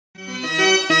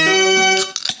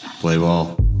Play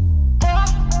ball.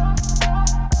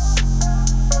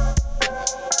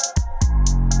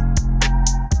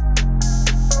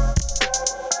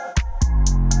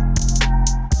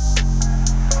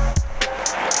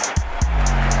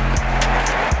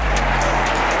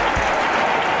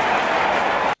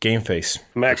 Game face.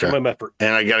 Maximum effort.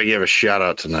 And I got to give a shout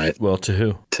out tonight. Well, to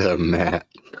who? To Matt.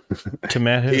 To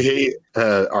Matt who?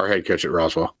 Our head coach at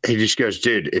Roswell. He just goes,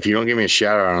 dude, if you don't give me a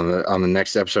shout out on the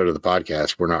next episode of the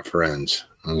podcast, we're not friends.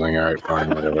 I was like, all right, fine,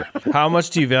 whatever. How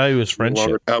much do you value his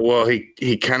friendship? Well,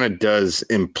 he kind of does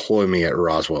employ me at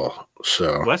Roswell.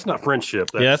 So Well, that's not friendship.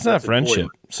 That's not friendship.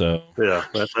 So Yeah,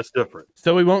 that's different.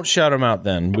 So we won't shout him out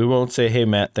then. We won't say, hey,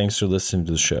 Matt, thanks for listening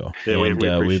to the show. Yeah,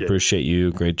 we appreciate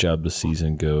you. Great job this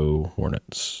season. Go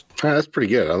Hornets. that's pretty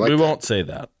good. I like We that. won't say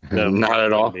that. No, not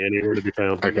at all. Anywhere to be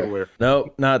found. Okay. Nowhere.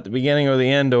 Nope, not the beginning or the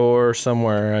end or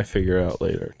somewhere I figure out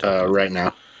later. Right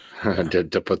now.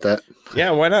 to put that.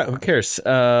 Yeah, why not? Who cares?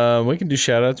 We can do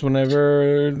shout outs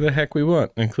whenever the heck we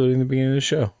want, including the beginning of the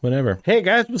show. Whenever. Hey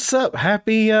guys, what's up?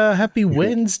 Happy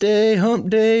Wednesday, hump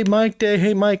day, Mike day.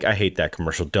 Hey Mike. I hate that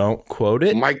commercial. Don't quote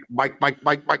it. Mike.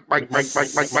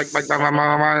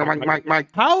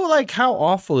 How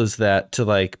awful is that to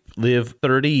like live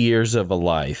 30 years of a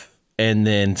life and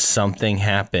then something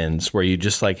happens where you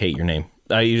just like hate your name?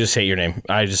 You just hate your name.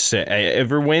 I just say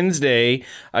every Wednesday,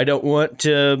 I don't want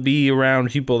to be around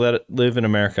people that live in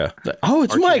America. Oh,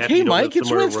 it's Mike. Hey, Mike,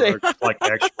 it's Wednesday. Like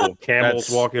actual camels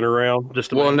walking around.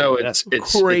 Just well, no, it's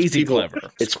crazy people, clever.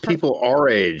 It's people our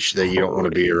age that you don't want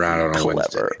to be around on a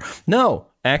Wednesday. No,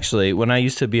 actually, when I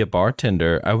used to be a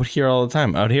bartender, I would hear all the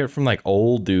time. I would hear it from like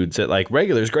old dudes that like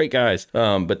regulars, great guys,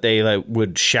 but they like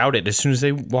would shout it as soon as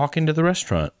they walk into the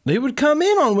restaurant. They would come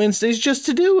in on Wednesdays just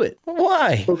to do it.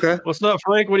 Why? Okay. What's up,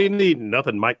 Frank? What do you need?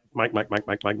 Nothing. Mike,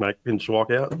 and just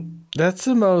walk out. That's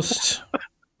like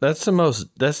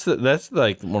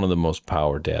one of the most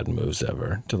power dad moves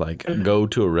ever, to like go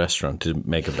to a restaurant to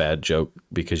make a bad joke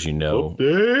because you know.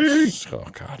 Oh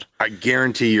God. I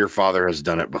guarantee your father has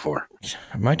done it before.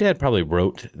 My dad probably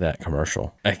wrote that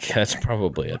commercial. That's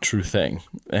probably a true thing.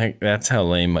 That's how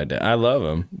lame my dad. I love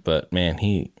him, but man,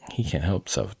 he can't help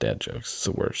himself with dad jokes. It's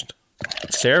the worst.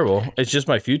 It's terrible. It's just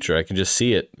my future. I can just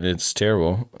see it. It's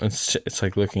terrible. It's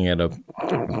like looking at a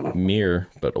mirror,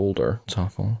 but older. It's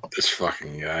awful. This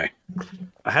fucking guy.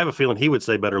 I have a feeling he would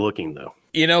say better looking, though.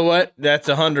 You know what? That's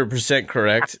 100%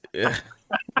 correct.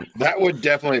 That would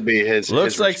definitely be his.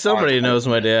 Looks like somebody knows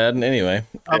my dad. Anyway,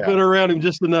 I've been around him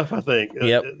just enough, I think.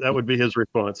 Yep. That would be his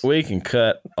response. We can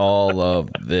cut all of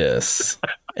this.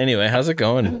 Anyway, how's it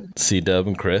going, C-Dub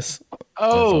and Chris?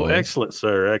 Oh, excellent,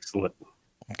 sir. Excellent.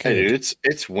 Hey, dude,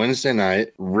 it's Wednesday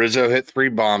night. Rizzo hit 3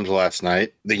 bombs last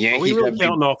night. The Yankees. Are we really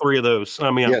counting all 3 of those? I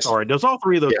mean, I'm sorry. Does all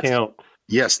 3 of those count?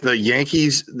 Yes, the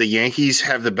Yankees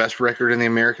have the best record in the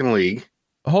American League.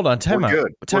 Hold on, time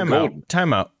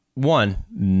out. 1,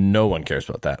 no one cares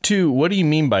about that. 2, what do you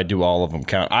mean by do all of them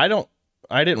count? I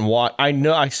didn't watch. I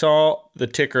know I saw the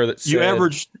ticker that said you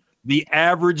averaged the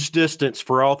average distance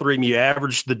for all 3, and you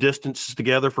averaged the distances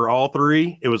together for all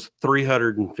 3. It was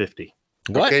 350.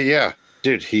 What? Okay, yeah.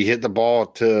 Dude, he hit the ball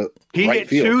to right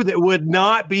field. 2 that would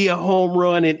not be a home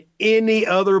run in any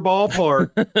other ballpark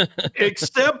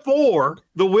except for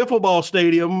the wiffle ball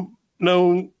stadium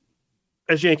known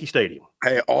as Yankee Stadium.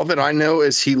 Hey, all that I know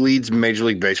is he leads Major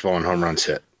League Baseball in home runs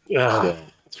hit.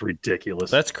 It's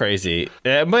ridiculous. That's crazy.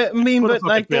 But I mean, but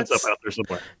like that's up out there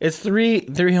somewhere. It's three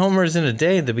homers in a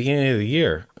day at the beginning of the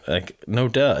year. Like, no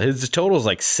duh. His total is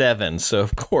like 7, so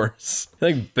of course,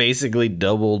 like basically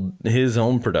doubled his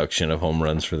own production of home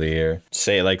runs for the year.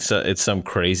 Say like it's some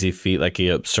crazy feat, like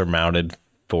he surmounted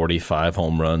 45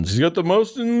 home runs. He's got the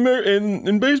most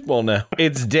in baseball now.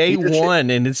 It's day 1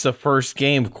 and it's the first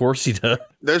game. Of course he does.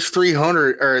 Those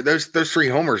 300 or those 3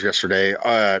 homers yesterday.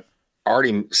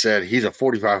 Artie said he's a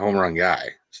 45 home run guy.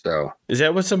 So is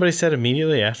that what somebody said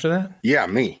immediately after that? Yeah,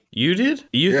 me. You did?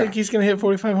 You think he's going to hit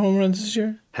 45 home runs this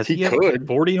year? Has he ever hit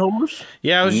 40 homers?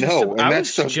 Yeah, I was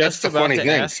just about to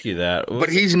ask you that. But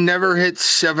he's never hit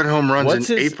 7 home runs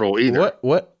in April either.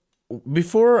 What?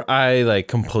 Before I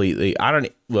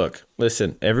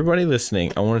listen, everybody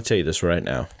listening, I want to tell you this right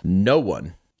now. No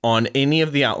one on any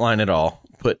of the outline at all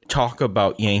talk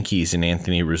about Yankees and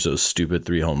Anthony Rizzo's stupid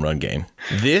 3 home run game.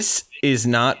 This is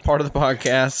not part of the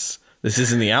podcast. This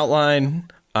is in the outline.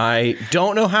 I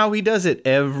don't know how he does it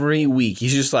every week.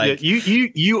 He's just like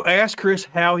you asked Chris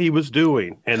how he was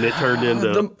doing, and it turned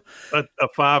into a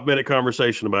 5-minute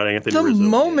conversation about Anthony Rizzo. The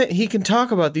moment he can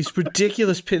talk about these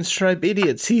ridiculous pinstripe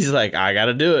idiots, he's like, I got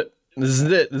to do it. This is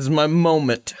it. This is my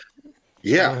moment.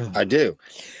 Yeah, I do.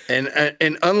 And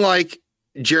unlike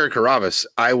Jared Carrabis,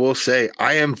 I will say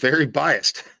I am very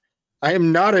biased. I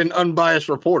am not an unbiased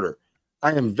reporter.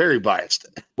 I am very biased.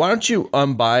 Why don't you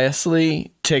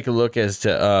unbiasedly take a look as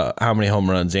to how many home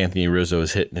runs Anthony Rizzo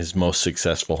has hit in his most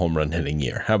successful home run hitting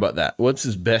year? How about that? What's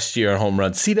his best year on home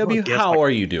runs? CW, how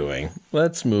are you doing?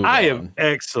 Let's move on. I am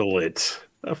excellent.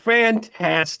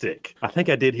 Fantastic. I think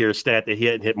I did hear a stat that he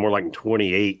hadn't hit more like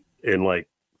 28 in like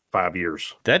 5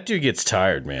 years. That dude gets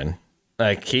tired, man.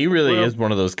 Like he really is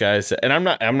one of those guys, and I'm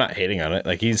not hating on it.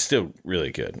 Like he's still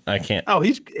really good. I can't fault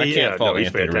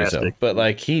Anthony Rizzo, but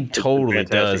like he totally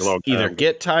does either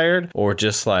get tired or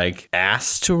just like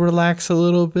ask to relax a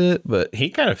little bit. But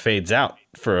he kind of fades out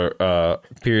for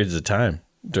periods of time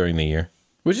during the year,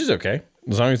 which is okay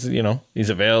as long as he's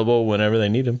available whenever they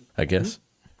need him. I guess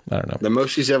I don't know. The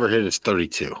most he's ever hit is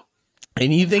 32.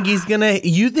 And you think he's gonna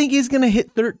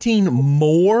hit 13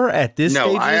 more at this stage?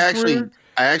 No,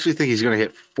 I actually think he's going to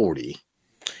hit 40.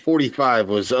 45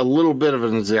 was a little bit of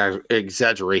an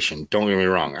exaggeration. Don't get me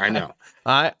wrong. I know.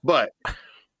 But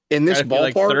in this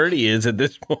ballpark, like 30 is at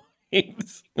this point.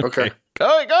 Okay.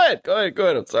 Go ahead.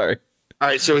 I'm sorry. All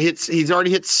right. So he's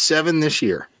already hit 7 this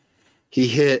year. He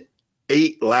hit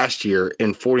 8 last year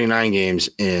in 49 games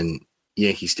in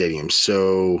Yankee Stadium.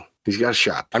 So he's got a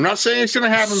shot. I'm not saying it's going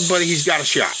to happen, but he's got a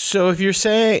shot. So if you're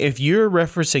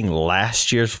referencing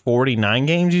last year's 49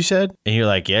 games, you said, and you're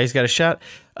like, yeah, he's got a shot.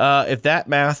 If that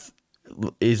math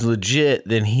is legit,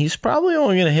 then he's probably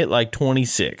only going to hit like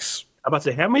 26. I'm about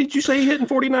to say, how many did you say he hit in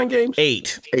 49 games?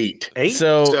 8.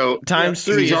 So times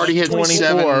 3 he's already hit 24.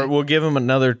 7. We'll give him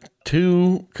another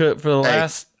 2 for the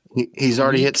last. He's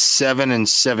already hit 7 and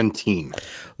 17.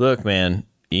 Look, man.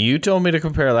 You told me to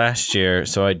compare last year,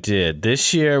 so I did.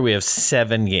 This year we have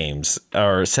 17 games.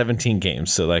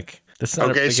 So like that's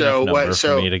not a big enough number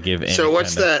for me to give. So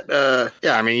what's that?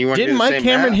 Yeah, I mean, you want didn't Mike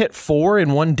Cameron hit 4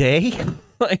 in one day?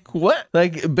 Like what?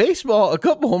 Like baseball, a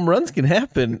couple home runs can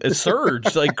happen. A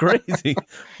surge like crazy.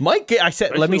 Let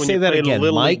me say that again.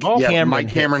 Mike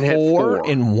Cameron hit 4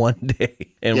 in one day,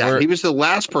 and he was the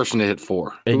last person to hit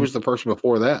 4. Who was the person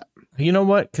before that? You know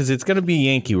what? Because it's going to be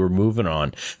Yankee. We're moving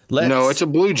on. No, it's a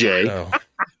Blue Jay.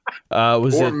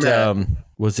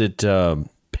 Was it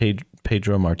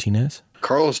Pedro Martinez?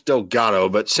 Carlos Delgado,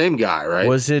 but same guy, right?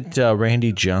 Was it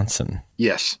Randy Johnson?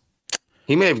 Yes.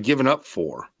 He may have given up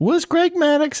 4. Was Greg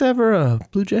Maddux ever a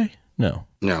Blue Jay? No.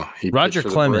 Roger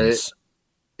Clemens.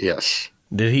 Yes.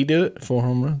 Did he do it? 4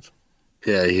 home runs?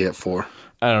 Yeah, he hit 4.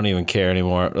 I don't even care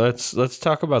anymore. Let's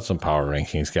talk about some power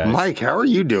rankings, guys. Mike, how are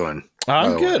you doing?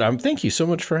 I'm good. Thank you so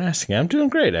much for asking. I'm doing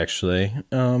great, actually.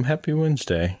 Happy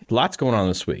Wednesday. Lots going on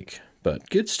this week, but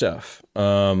good stuff.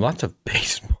 Lots of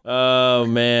baseball. Oh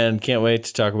man, can't wait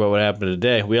to talk about what happened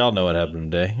today. We all know what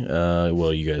happened today.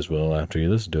 Well, you guys will after you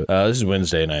listen to it. This is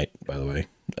Wednesday night, by the way.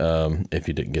 If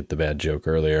you didn't get the bad joke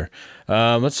earlier.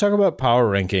 Let's talk about power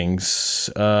rankings.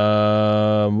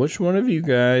 Which one of you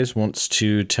guys wants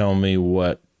to tell me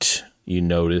what you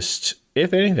noticed,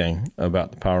 if anything,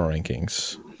 about the power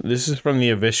rankings? This is from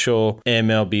the official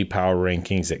MLB power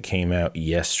rankings that came out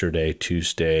yesterday,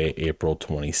 Tuesday, April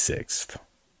 26th.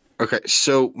 Okay,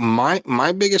 so my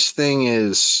biggest thing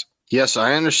is, yes,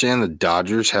 I understand the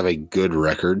Dodgers have a good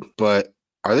record, but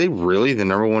are they really the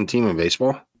number 1 team in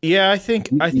baseball? Yeah, I think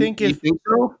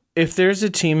if there's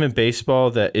a team in baseball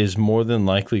that is more than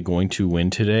likely going to win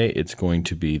today, it's going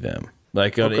to be them.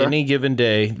 Like on any given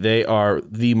day, they are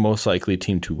the most likely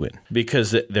team to win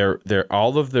because they're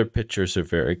all of their pitchers are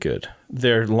very good.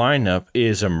 Their lineup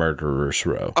is a murderer's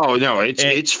row. Oh no,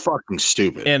 it's fucking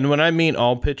stupid. And when I mean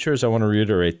all pitchers, I want to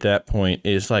reiterate that point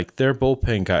is like their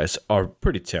bullpen guys are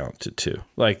pretty talented too.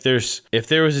 Like if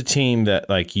there was a team that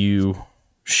like you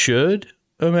should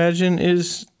imagine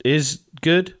is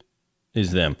good,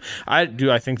 is them. I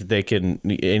think that they can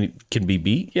be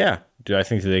beat. Yeah. Do I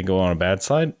think that they go on a bad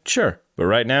slide? Sure. But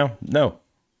right now, no,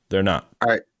 they're not. All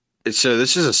right. So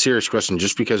this is a serious question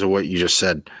just because of what you just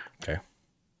said. Okay.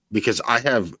 Because I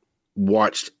have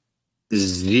watched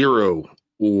 0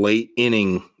 late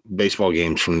inning baseball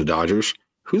games from the Dodgers.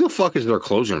 Who the fuck is their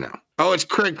closer now? Oh, it's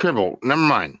Craig Kimbrell. Never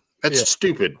mind. That's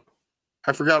stupid.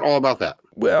 I forgot all about that.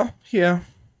 Well, yeah,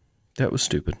 that was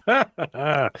stupid.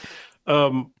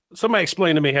 Somebody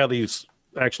explain to me how these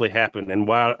actually happen and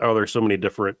why are there so many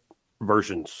different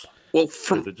versions? Well,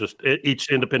 is it just each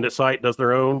independent site does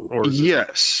their own? Or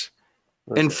yes.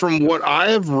 And from what I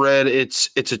have read, it's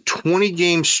a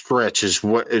 20-game stretch is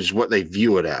what they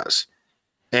view it as.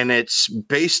 And it's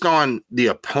based on the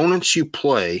opponents you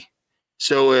play.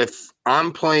 So if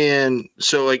I'm playing,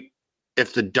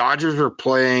 if the Dodgers are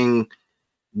playing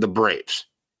the Braves,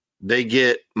 they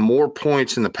get more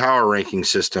points in the power ranking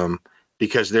system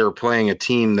because they're playing a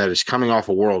team that is coming off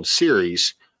a World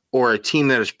Series or a team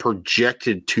that is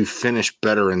projected to finish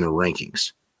better in the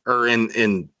rankings or in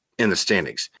the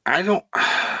standings. I don't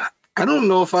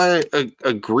know if I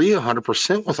agree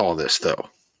 100% with all this though,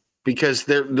 because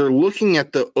they're looking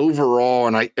at the overall,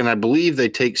 and I believe they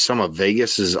take some of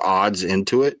Vegas's odds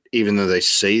into it, even though they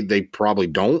say they probably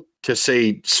don't, to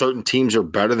say certain teams are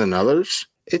better than others.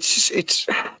 It's just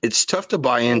it's tough to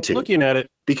buy into. Looking at it,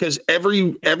 because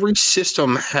every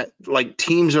system like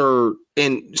teams are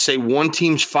in, say one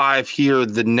team's 5 here,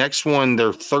 the next one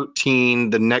they're 13,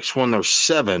 the next one they're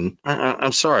 7.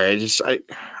 I'm sorry, I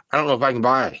don't know if I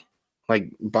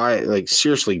can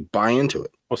seriously buy into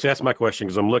it. well, see, that's my question,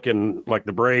 because I'm looking like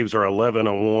the Braves are 11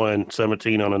 on one,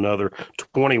 17 on another,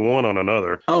 21 on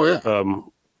another. Oh yeah.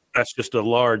 That's just a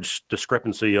large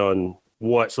discrepancy on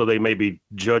what, so they may be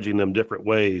judging them different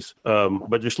ways.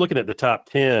 But just looking at the top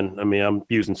 10, I mean, I'm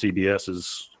using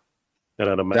CBS's.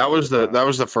 And that was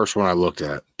the first one I looked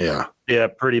at. Yeah. Yeah,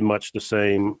 pretty much the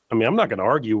same. I mean, I'm not going to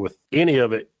argue with any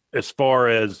of it as far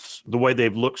as the way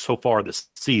they've looked so far this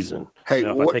season. Hey,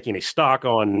 now, if I take any stock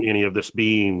on any of this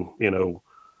being,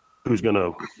 who's going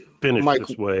to finish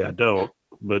this way, I don't.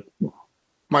 But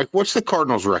Mike, what's the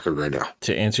Cardinals' record right now?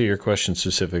 To answer your question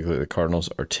specifically, the Cardinals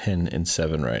are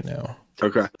 10-7 right now.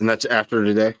 Okay, and that's after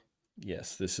today.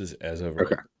 Yes, this is as of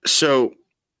okay. So,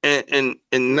 and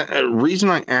the reason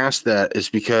I asked that is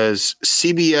because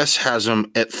CBS has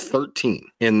them at 13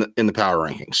 in the power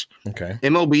rankings. Okay.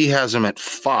 MLB has them at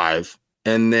 5,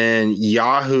 and then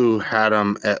Yahoo had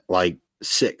them at like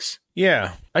 6.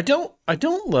 Yeah, I don't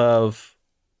love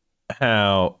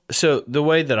how. So the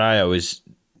way that I always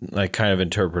kind of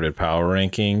interpreted power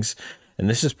rankings, and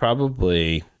this is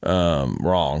probably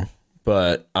wrong,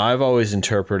 but I've always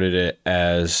interpreted it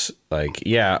as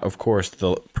of course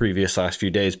the previous last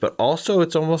few days, but also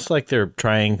it's almost like they're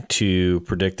trying to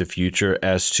predict the future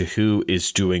as to who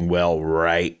is doing well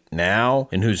right now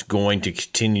and who's going to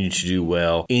continue to do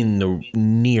well in the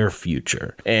near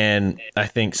future. And I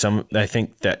think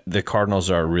that the Cardinals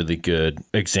are a really good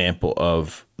example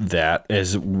of that.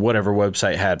 As whatever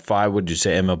website had 5, would you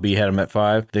say MLB had them at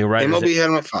 5? MLB had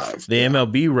them at 5. The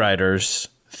MLB writers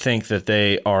think that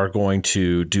they are going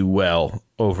to do well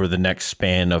over the next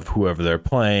span of whoever they're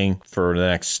playing for the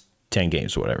next 10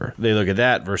 games, whatever. They look at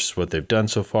that versus what they've done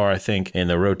so far, I think, and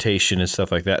the rotation and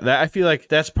stuff like that. That I feel like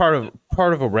that's part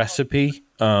of a recipe.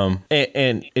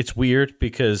 And it's weird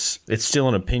because it's still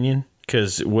an opinion.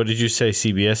 Because what did you say?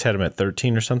 CBS had them at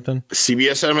 13 or something?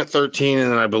 CBS had them at 13, and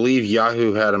then I believe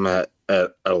Yahoo had them at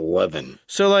 11.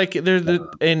 So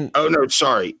oh no,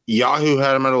 sorry. Yahoo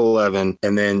had them at 11,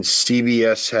 and then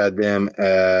CBS had them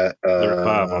at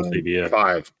 5 on CBS.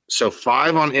 5. So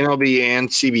 5 on MLB and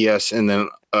CBS, and then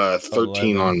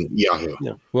 13 on Yahoo.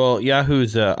 Yeah. Well,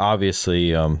 Yahoo's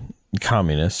obviously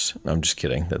communist. I'm just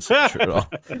kidding. That's not true at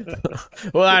all.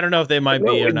 Well, I don't know if they might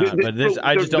be or not, but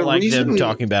I just don't like them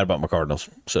talking bad about my Cardinals.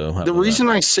 So the reason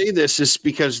I say this is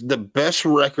because the best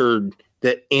record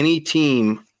that any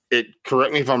team,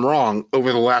 correct me if I'm wrong,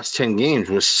 over the last 10 games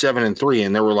was 7-3,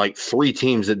 and there were like 3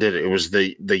 teams that did it. It was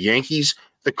the Yankees,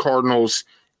 the Cardinals,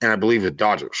 and I believe the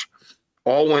Dodgers.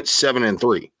 All went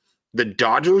 7-3. The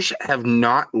Dodgers have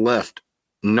not left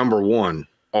number 1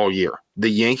 all year. The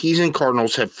Yankees and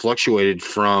Cardinals have fluctuated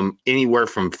from anywhere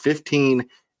from 15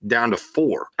 down to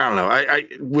 4. I don't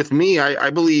know. With me, I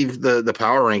believe the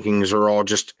power rankings are all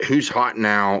just who's hot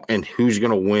now and who's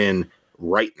going to win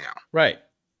right now. Right.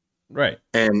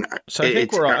 And so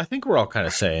I think we're all kind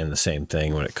of saying the same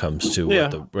thing when it comes to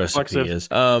what the recipe is.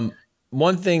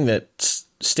 One thing that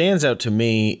stands out to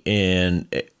me, and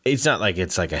it's not like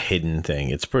it's like a hidden thing.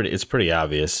 It's pretty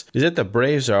obvious, is that the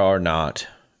Braves are not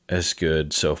as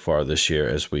good so far this year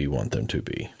as we want them to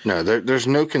be. No, there's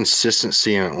no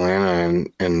consistency in Atlanta,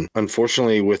 and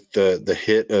unfortunately, with the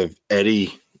hit of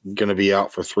Eddie going to be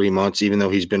out for 3 months, even though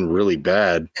he's been really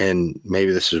bad, and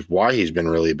maybe this is why he's been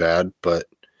really bad, but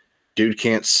dude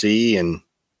can't see, and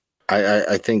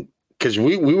I think because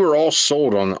we were all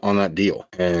sold on that deal,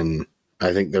 and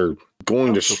I think they're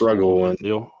going to struggle.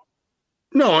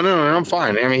 No, I'm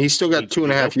fine. I mean, he's still got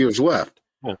 2.5 years left.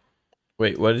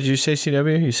 Wait, what did you say,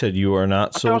 CW? You said you are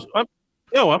not sold?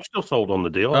 I'm still sold on the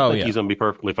deal. I think he's going to be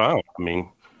perfectly fine. I mean,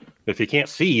 if you can't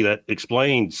see, that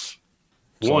explains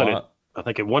one. I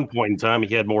think at one point in time,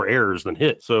 he had more errors than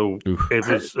hits. So it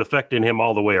was affecting him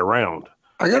all the way around.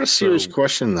 I got a serious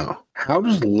question, though. How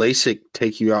does LASIK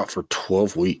take you out for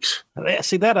 12 weeks?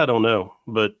 See, that I don't know,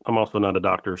 but I'm also not a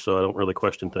doctor, so I don't really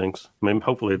question things. I mean,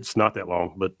 hopefully it's not that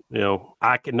long, but,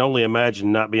 I can only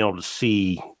imagine not being able to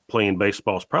see playing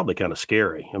baseball is probably kind of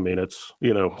scary. I mean, it's,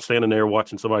 standing there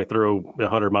watching somebody throw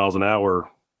 100 miles an hour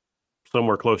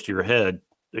somewhere close to your head.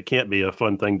 It can't be a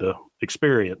fun thing to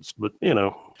experience. But,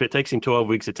 if it takes him 12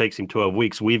 weeks, it takes him 12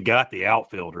 weeks. We've got the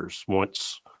outfielders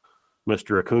once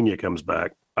Mr. Acuna comes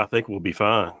back. I think we'll be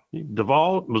fine.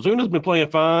 Mizuna's been playing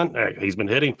fine. He's been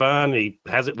hitting fine. He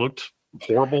hasn't looked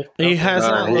horrible. He has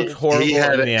not looked horrible. He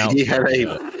had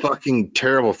a fucking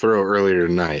terrible throw earlier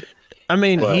tonight. I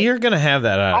mean, you're gonna have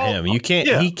that out of him. You can't.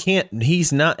 Yeah. He can't.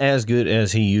 He's not as good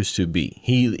as he used to be.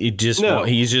 He's just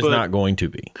not going to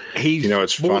be. He's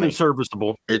it's more than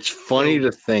serviceable. It's funny to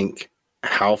think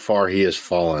how far he has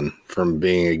fallen from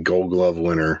being a Gold Glove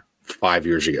winner 5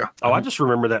 years ago. Oh, I just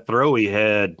remember that throw he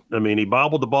had. I mean, he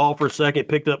bobbled the ball for a second,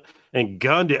 picked up and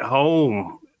gunned it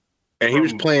home. And he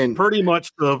was playing pretty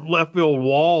much the left field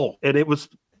wall, and it was,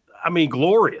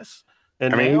 glorious.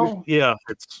 And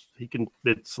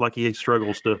it's like he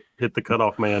struggles to hit the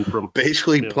cutoff man from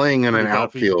basically playing in an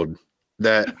outfield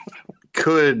that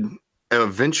could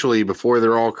eventually, before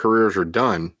their all careers are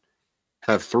done,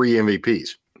 have 3 MVPs.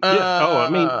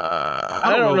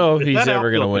 I don't know if he's ever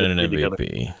going to win an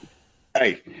MVP.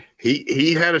 Hey,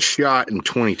 he had a shot in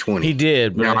 2020. He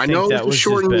did, but I know it was a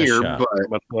shortened year, shot. but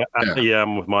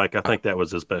I'm with Mike. I think that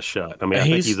was his best shot. I mean, I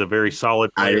think he's a very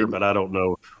solid player, but I don't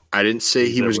know. I didn't say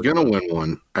he was going to win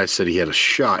one. I said he had a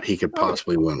shot he could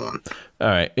possibly win one. All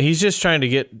right. He's just trying to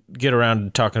get around to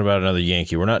talking about another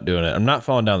Yankee. We're not doing it. I'm not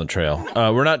falling down the trail.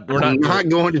 We're not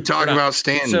going to talk about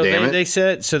Stanton, so damn it. They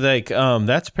said, so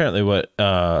that's apparently what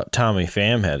Tommy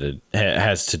Pham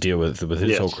has to deal with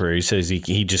his whole career. He says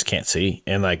he just can't see.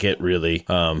 And it really,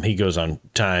 he goes on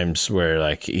times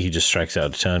where he just strikes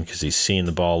out a ton because he's seeing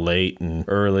the ball late and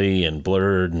early and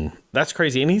blurred. And that's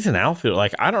crazy. And he's an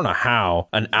outfielder. I don't know how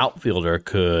an outfielder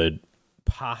could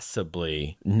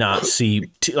possibly not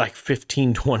see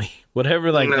 15, 20,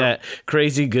 whatever that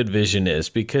crazy good vision is,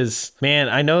 because man,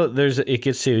 I know it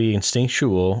gets to be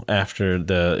instinctual after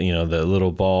the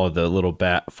little ball, the little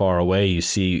bat far away, you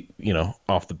see,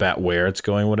 off the bat where it's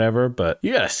going, whatever, but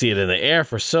you gotta see it in the air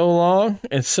for so long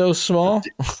and so small.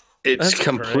 It's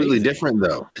completely different,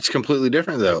 though.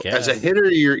 As a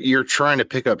hitter, you're trying to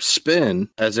pick up spin.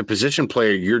 As a position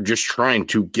player, you're just trying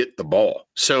to get the ball.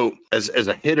 So as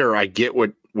a hitter, I get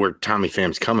where Tommy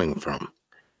Pham's coming from,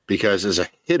 because as a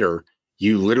hitter,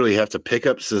 you literally have to pick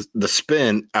up the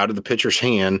spin out of the pitcher's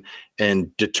hand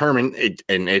and determine it,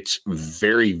 and it's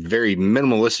very, very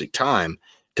minimalistic time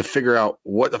to figure out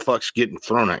what the fuck's getting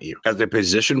thrown at you. As a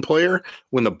position player,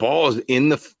 when the ball is in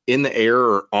the air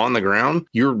or on the ground,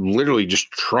 you're literally just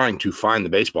trying to find the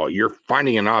baseball. You're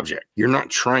finding an object. You're not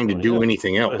trying to do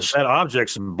anything else. That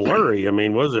object's blurry. I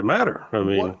mean, what does it matter? I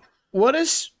mean, where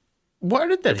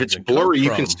did that? If it's blurry,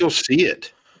 you can still see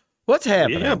it. What's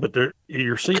happening? Yeah, but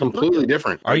you're seeing completely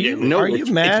different. Are you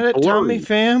mad at Tommy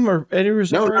Pham or Eddie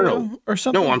Rosario or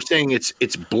something? No, I'm saying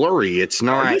it's blurry. It's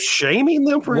not. Are you shaming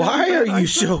them for? Why are you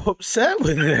so upset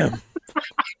with them?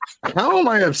 How am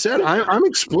I upset? I'm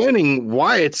explaining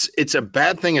why it's a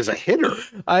bad thing as a hitter.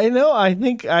 I know. I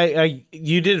think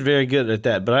you did very good at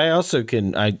that, but I also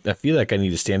I feel like I need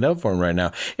to stand up for him right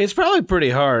now. It's probably pretty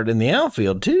hard in the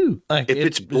outfield too. If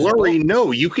it's blurry,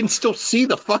 no, you can still see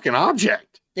the fucking object.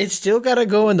 It's still got to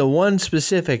go in the one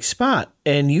specific spot,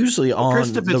 and usually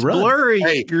on the run.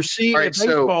 Blurry, you're seeing a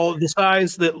baseball the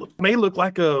size that may look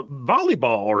like a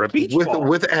volleyball or a beach ball.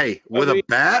 With a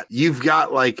bat, you've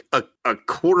got a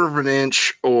quarter of an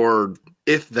inch or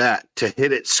if that to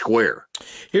hit it square.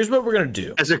 Here's what we're going to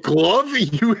do. As a glove,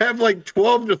 you have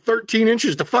 12 to 13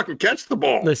 inches to fucking catch the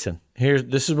ball. Listen,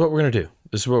 this is what we're going to do.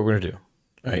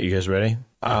 All right, you guys ready?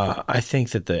 I think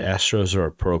that the Astros are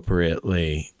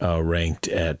appropriately ranked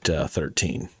at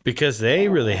 13 because they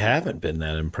really haven't been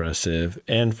that impressive.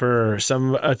 And for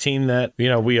a team that,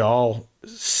 we all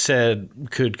said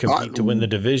could compete to win the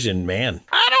division, man,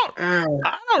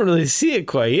 I don't really see it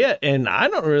quite yet. And I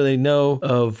don't really know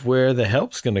of where the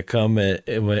help's going to come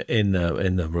in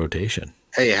the rotation.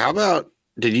 Hey, how about,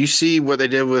 did you see what they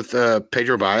did with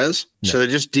Pedro Baez? No. So they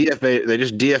just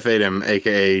DFA'd him,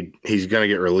 aka he's gonna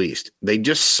get released. They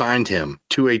just signed him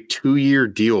to a 2-year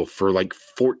deal for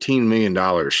 $14 million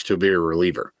to be a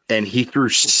reliever, and he threw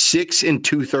 6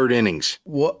 2/3 innings.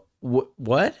 What?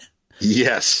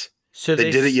 Yes. So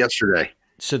they did it yesterday.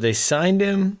 So they signed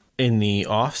him in the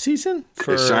off season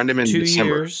for they signed him in 2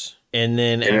 December. years, and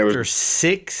then after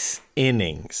 6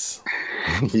 innings.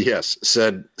 Yes,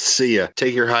 said, see ya.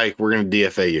 Take your hike. We're going to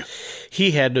DFA you.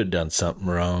 He had to have done something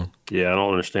wrong. Yeah, I don't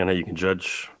understand how you can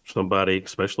judge somebody,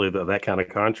 especially that kind of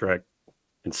contract,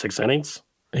 in 6 innings.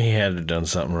 He had to have done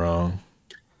something wrong.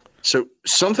 So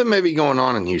something may be going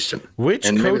on in Houston. Which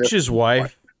coach's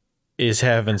wife is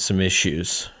having some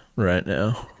issues right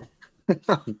now.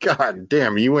 God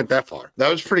damn, you went that far. That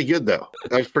was pretty good, though.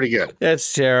 That was pretty good.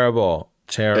 That's terrible.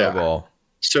 Terrible. Yeah.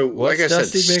 So, what's like I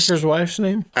Dusty said, Baker's wife's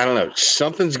name? I don't know.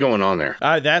 Something's going on there.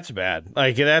 That's bad.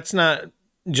 Like, that's not,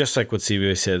 just like what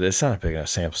CBA said, it's not a big enough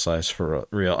sample size for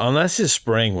real. Unless his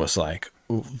spring was like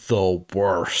the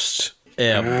worst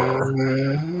ever.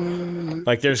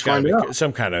 Like, there's got to be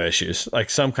some kind of issues, like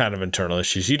some kind of internal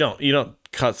issues. You don't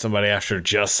cut somebody after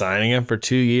just signing him for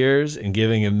 2 years and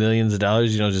giving him millions of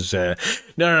dollars. You don't just say,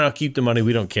 no, keep the money.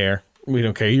 We don't care. We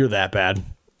don't care. You're that bad.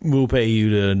 We'll pay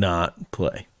you to not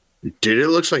play. Dude, it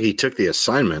looks like he took the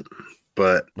assignment,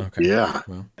 but yeah.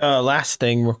 Well, last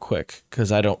thing real quick,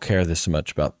 because I don't care this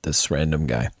much about this random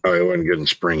guy. Oh, he wasn't good in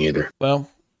spring either. Well,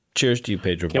 cheers to you,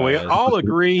 Pedro. Can we all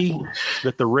agree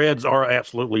that the Reds are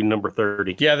absolutely number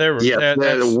 30? Yeah, they're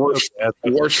the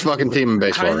worst fucking team in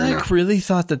baseball right now. Really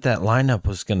thought that lineup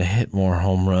was going to hit more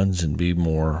home runs and be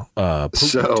more potent.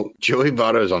 So Joey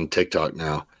Votto's on TikTok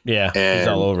now. Yeah, he's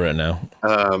all over it now.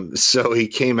 So he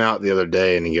came out the other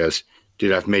day and he goes,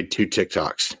 dude, I've made 2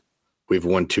 TikToks. We've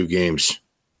won 2 games.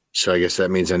 So I guess that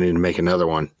means I need to make another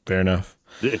one. Fair enough.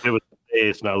 If it was today,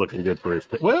 it's not looking good for his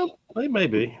team. Well, they may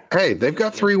be. Hey, they've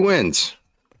got 3 wins.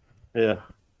 Yeah.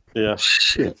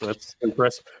 Shit. That's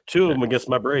impressive. 2 of them against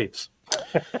my Braves.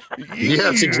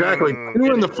 Yes, exactly.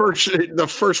 2 in the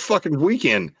first fucking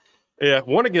weekend. Yeah,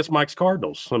 1 against Mike's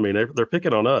Cardinals. I mean, they're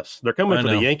picking on us. They're coming for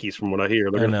the Yankees, from what I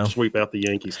hear. They're going to sweep out the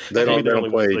Yankees. They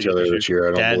don't play each other this year,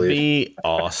 I don't believe. That'd be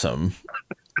awesome.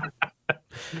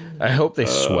 I hope they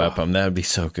swept them. That would be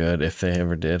so good if they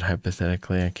ever did,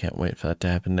 hypothetically. I can't wait for that to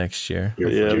happen next year.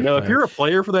 Yeah. Now, if you're a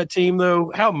player for that team,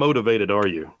 though, how motivated are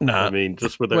you? I mean,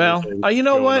 just with everything. Well, you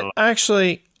know what? On.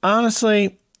 Actually,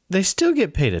 honestly, they still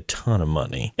get paid a ton of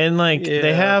money. And,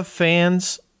 they have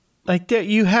fans. Like, that,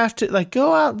 you have to,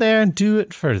 go out there and do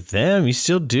it for them. You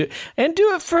still do it. And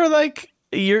do it for,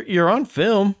 you're on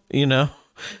film, you know.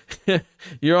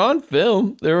 You're on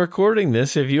film. They're recording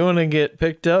this. If you want to get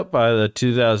picked up by the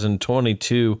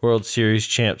 2022 World Series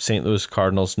champ St. Louis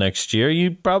Cardinals next year, you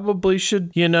probably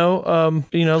should,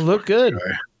 look good.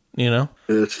 You know,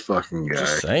 this fucking guy.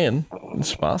 Just saying,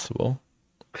 it's possible.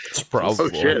 It's probable. Oh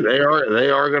shit, they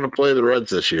are going to play the Reds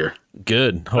this year.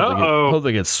 Good. Hope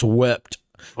they get swept.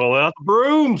 Pull out the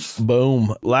brooms.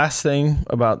 Boom. Last thing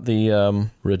about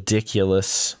the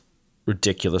ridiculous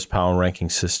power ranking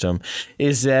system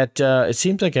is that it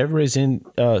seems like everybody's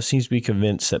seems to be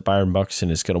convinced that Byron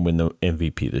Buxton is going to win the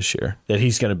MVP this year, that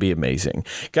he's going to be amazing.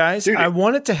 Guys, dude, I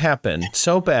want it to happen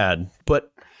so bad,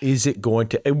 but is it going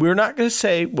to? And we're not going to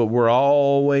say what we're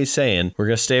always saying. We're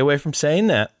going to stay away from saying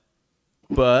that.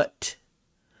 But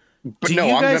do you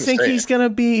guys think he's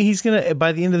going to,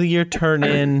 by the end of the year, turn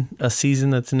in a season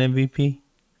that's an MVP?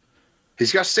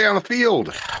 He's got to stay on the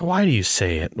field. Why do you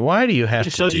say it? Why do you have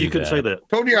to do that? You could say that.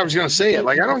 Told you I was going to say it.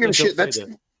 I don't give a shit.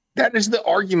 That is the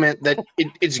argument that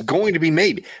it's going to be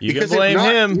made. You can blame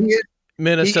him,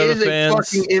 Minnesota fans.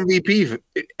 He is a fucking MVP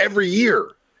every year,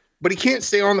 but he can't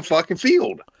stay on the fucking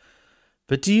field.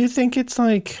 But do you think it's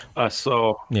like... I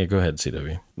saw... Yeah, go ahead,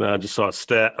 CW. I just saw a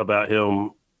stat about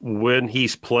him when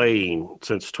he's playing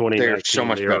since 2019. They're so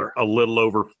much better. A little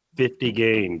over 50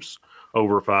 games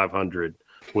over 500.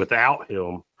 Without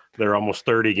him, they're almost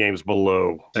 30 games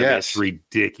below. And that's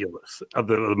ridiculous.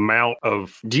 The amount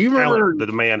of talent that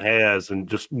the man has and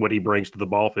just what he brings to the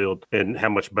ball field and how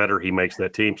much better he makes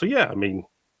that team. So, yeah, I mean,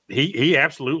 he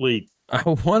absolutely... I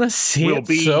want to see it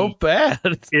so bad.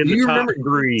 In the top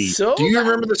three. Do you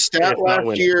remember the stat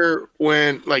last year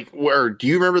when, do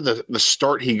you remember the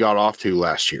start he got off to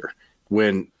last year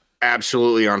when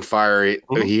absolutely on fire?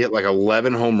 He hit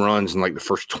 11 home runs in the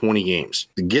first 20 games.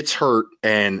 He gets hurt,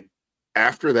 and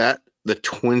after that, the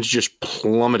Twins just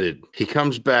plummeted. He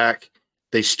comes back.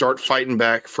 They start fighting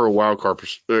back for a wild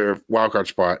card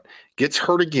spot. Gets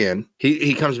hurt again.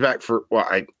 He comes back for,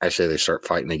 I say they start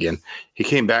fighting again. He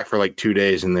came back for 2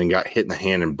 days and then got hit in the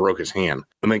hand and broke his hand.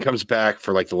 And then comes back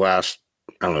for the last,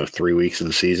 3 weeks of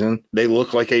the season. They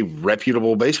look like a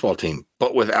reputable baseball team.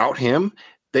 But without him,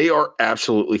 they are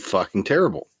absolutely fucking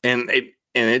terrible. And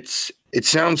it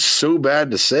sounds so bad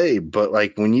to say, but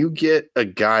when you get a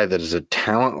guy that is a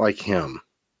talent like him,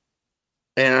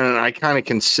 and I kind of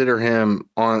consider him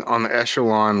on the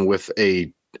echelon with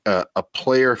a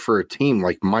player for a team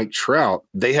like Mike Trout,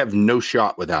 they have no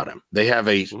shot without him. They have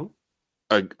a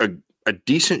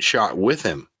decent shot with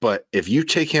him, but if you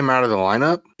take him out of the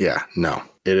lineup,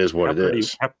 it is what it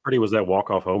is. How pretty was that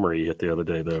walk-off homer he hit the other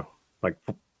day, though?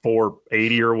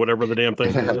 480 or whatever the damn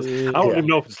thing was. I don't even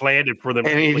know if it's landed for them.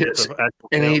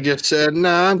 And he just said,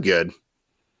 "Nah, I'm good."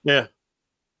 Yeah.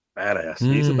 Badass.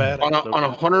 He's a badass. On a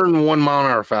 101 mile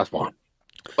an hour fastball.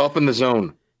 Up in the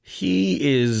zone.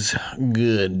 He is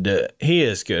good. He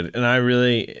is good. And I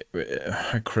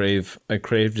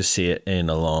crave to see it in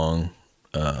a long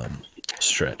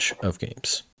stretch of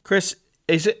games. Chris,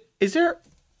 is there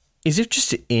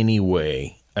just any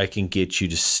way I can get you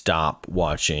to stop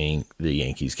watching the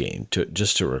Yankees game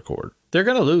just to record? They're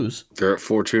going to lose. They're at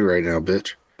 4-2 right now,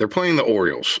 bitch. They're playing the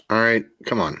Orioles. All right,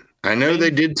 come on. I know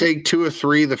they did take 2 of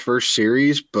 3 the first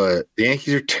series, but the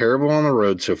Yankees are terrible on the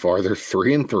road so far. They're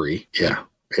 3-3. Yeah,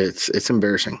 it's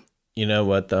embarrassing. You know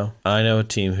what, though? I know a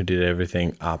team who did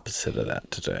everything opposite of that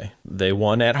today. They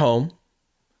won at home,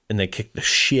 and they kicked the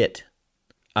shit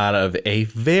out of a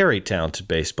very talented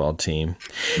baseball team.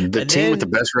 The team with the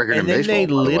best record in baseball. And then they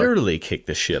literally kicked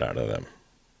the shit out of them.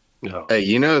 No. Hey,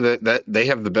 you know that they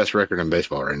have the best record in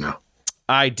baseball right now.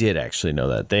 I did actually know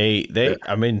that.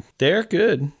 I mean, they're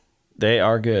good. They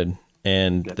are good.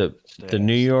 And the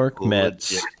New York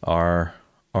Mets are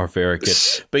very good.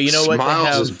 But you know what?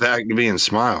 Smiles is back to being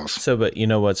Smiles. So, but you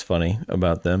know what's funny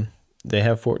about them? They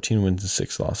have 14 wins and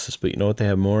 6 losses. But you know what they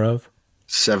have more of?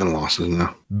 7 losses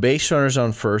now. Base runners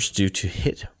on first due to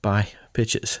hit by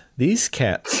pitches. These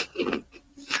cats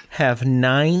have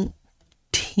 19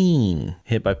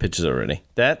 hit by pitches already.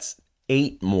 That's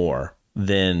 8 more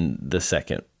than the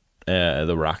second,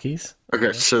 the Rockies.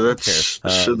 Okay, so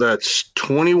that's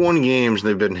 21 games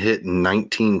they've been hit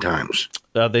 19 times.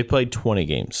 They played 20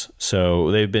 games,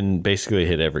 so they've been basically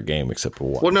hit every game except for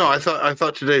one. Well, no, I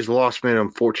thought today's loss made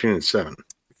them 14-7.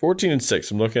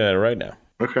 14-6. I'm looking at it right now.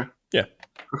 Okay. Yeah.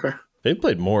 Okay. They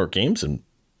played more games than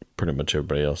pretty much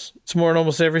everybody else. It's more than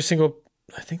almost every single.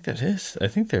 I think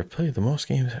they've played the most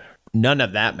games ever. None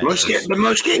of that matters. The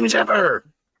most games ever.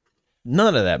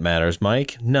 None of that matters,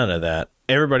 Mike. None of that.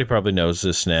 Everybody probably knows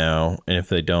this now, and if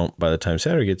they don't, by the time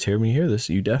Saturday gets here, when you hear this,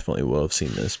 you definitely will have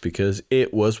seen this because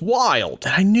it was wild.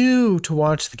 I knew to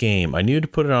watch the game. I knew to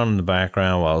put it on in the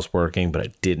background while I was working, but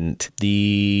I didn't.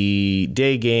 The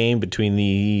day game between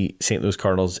the St. Louis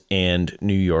Cardinals and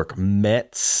New York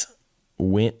Mets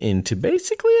went into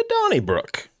basically a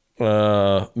Donnybrook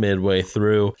midway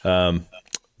through.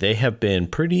 They have been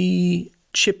pretty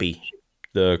chippy,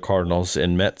 the Cardinals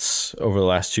and Mets, over the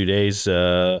last 2 days.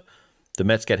 The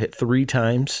Mets got hit 3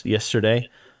 times yesterday.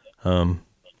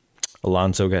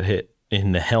 Alonso got hit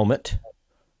in the helmet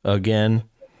again.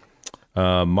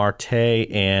 Marte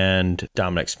and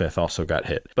Dominic Smith also got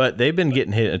hit. But they've been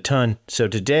getting hit a ton. So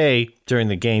today, during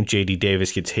the game, J.D.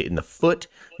 Davis gets hit in the foot.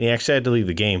 And he actually had to leave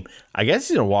the game. I guess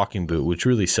he's in a walking boot, which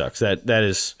really sucks. That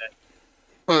is...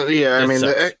 Well, yeah, I mean...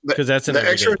 Because that's an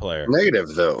everyday player. Negative,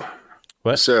 though.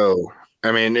 What? So...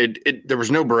 I mean, there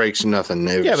was no breaks, nothing.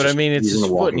 Yeah, but I mean, it's his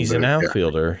foot, and he's an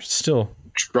outfielder. Yeah. Still,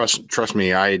 trust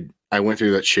me. I went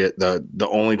through that shit. The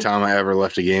only time I ever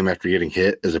left a game after getting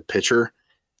hit as a pitcher,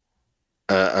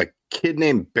 a kid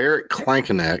named Barrett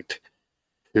Klankenecht,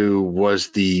 who was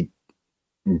the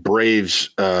Braves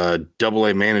AA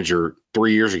manager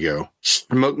 3 years ago,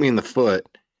 smoked me in the foot,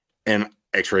 and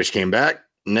X-rays came back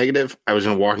negative. I was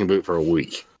in a walking boot for a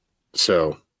week.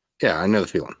 So. Yeah, I know the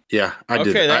feeling. Yeah, I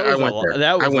did. I went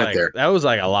there. That was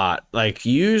like a lot. Like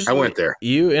usually, I went there.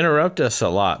 You interrupt us a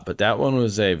lot, but that one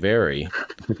was a very,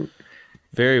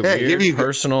 very weird,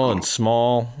 personal, and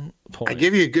small point. I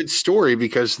give you a good story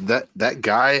because that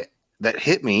guy that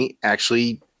hit me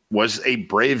actually was a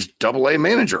Braves AA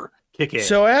manager.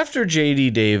 So after J.D.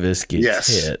 Davis gets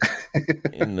hit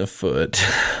in the foot.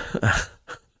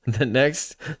 The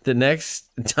next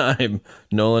time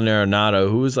Nolan Arenado,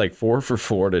 who was like 4 for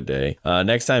 4 today,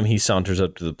 next time he saunters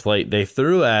up to the plate, they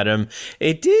threw at him.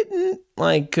 It didn't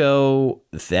like go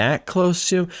that close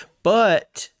to him,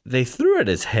 but they threw at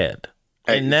his head.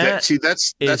 And that's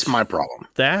my problem.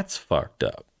 That's fucked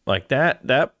up. Like that's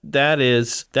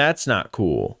not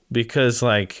cool because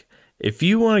like if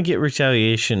you want to get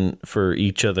retaliation for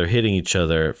each other hitting each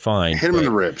other, fine. Hit him in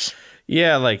the ribs.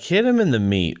 Yeah, like hit him in the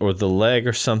meat or the leg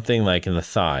or something, like in the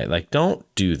thigh. Like, don't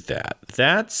do that.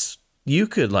 You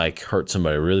could like hurt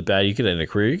somebody really bad. You could end a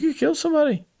career. You could kill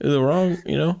somebody. The wrong,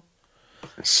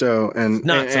 So, and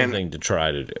not something to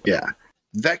try to do. Yeah,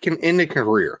 that can end a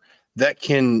career. That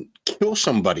can kill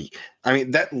somebody. I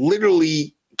mean, that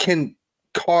literally can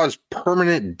cause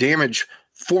permanent damage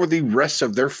for the rest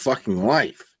of their fucking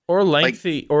life. Or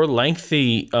lengthy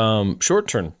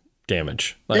short-term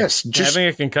damage. Like yes, just having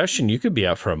a concussion, you could be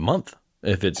out for a month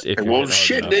if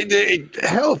shit.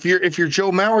 Hell, if you're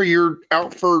Joe Mauer, you're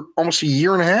out for almost a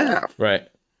year and a half. Right.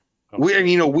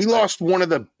 We lost one of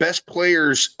the best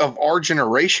players of our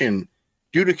generation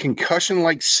due to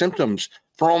concussion-like symptoms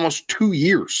for almost 2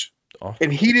 years,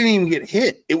 and he didn't even get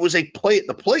hit. It was a play at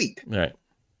the plate. Right.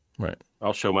 Right.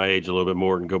 I'll show my age a little bit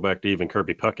more and go back to even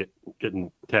Kirby Puckett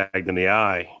getting tagged in the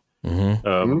eye. I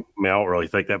mean, I don't really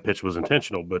think that pitch was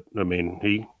intentional, but I mean,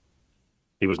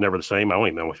 he was never the same. I don't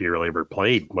even know if he really ever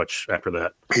played much after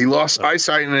that. He lost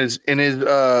eyesight in his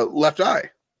left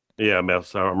eye. Yeah,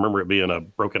 I remember it being a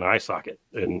broken eye socket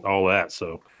and all that.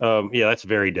 So, yeah, that's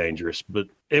very dangerous. But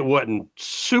it wasn't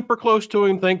super close to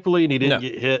him, thankfully, and he didn't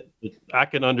get hit. But I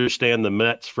can understand the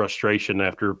Mets' frustration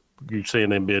after you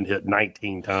seeing him being hit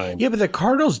 19 times. Yeah, but the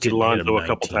Cardinals did hit him a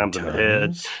couple times in the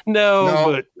head.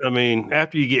 No, but I mean,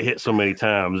 after you get hit so many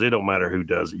times, it don't matter who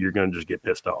does it. You're going to just get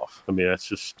pissed off. I mean, that's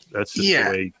just the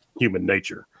way human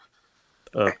nature.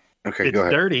 Okay, it's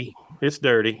dirty. It's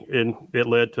dirty, and it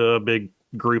led to a big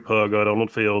group hug out on the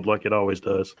field like it always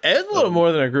does. It's a little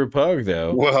more than a group hug,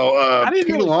 though. Well, Pete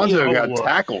Alonso got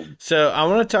tackled. So I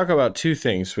want to talk about two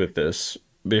things with this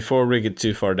before we get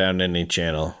too far down any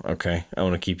channel. Okay, I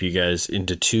want to keep you guys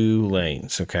into two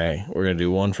lanes. Okay, we're gonna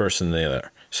do one first and the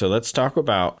other. So let's talk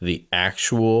about the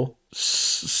actual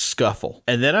scuffle,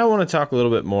 and then I want to talk a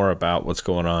little bit more about what's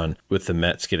going on with the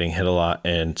Mets getting hit a lot,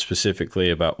 and specifically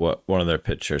about what one of their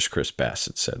pitchers, Chris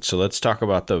Bassett, said. So let's talk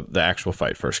about the actual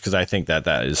fight first, because I think that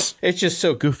is, it's just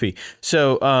so goofy.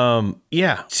 So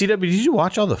yeah, CW, did you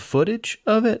watch all the footage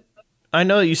of it? I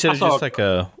know that you said it's just like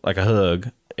a hug.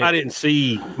 I didn't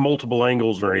see multiple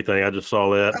angles or anything. I just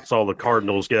saw that. I saw the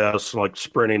Cardinals guys like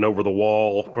sprinting over the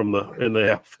wall in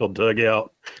the outfield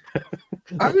dugout.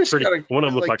 One of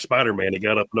them looked like Spider-Man. He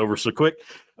got up and over so quick.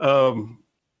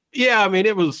 Yeah, I mean,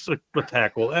 it was a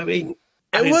tackle. I mean,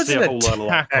 it wasn't a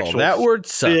tackle. That word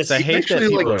sucks. I hate that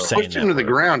people are saying that. Pushed him to the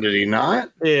ground, did he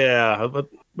not? Yeah,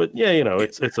 but yeah, you know,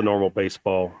 it's a normal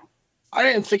baseball. I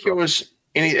didn't think it was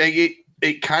any.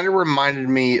 It kind of reminded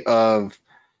me of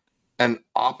an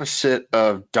opposite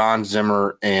of Don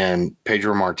Zimmer and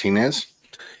Pedro Martinez.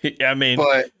 I mean,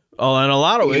 but in a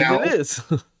lot of ways, it is.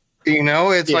 You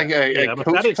know, it's like a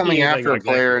coach coming after a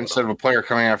player instead of a player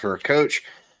coming after a coach.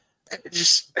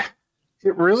 It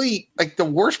really, like, the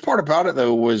worst part about it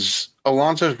though was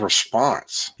Alonso's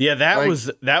response. Yeah, that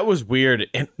was weird.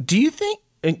 And do you think?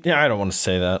 I don't want to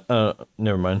say that.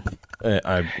 Never mind.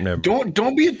 I never.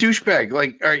 Don't be a douchebag.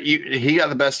 Like, all right, he got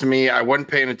the best of me. I wasn't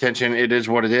paying attention. It is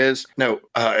what it is. No,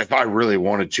 if I really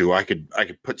wanted to, I could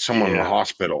put someone in the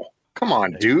hospital. Come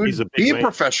on, dude. Be a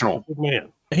professional.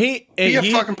 Man. Be a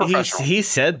fucking professional. He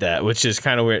said that, which is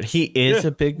kind of weird. He is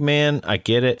a big man. I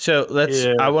get it. So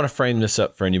I want to frame this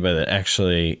up for anybody that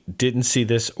actually didn't see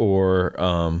this, or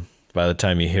by the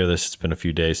time you hear this, it's been a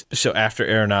few days. So after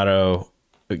Arenado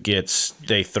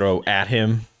they throw at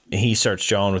him, he starts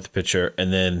jawing with the pitcher,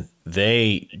 and then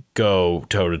they go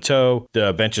toe to toe.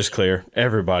 The bench is clear,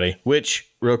 everybody. Which,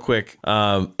 real quick,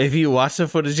 if you watch the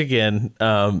footage again,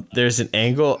 there's an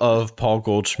angle of Paul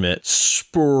Goldschmidt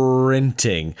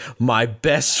sprinting. My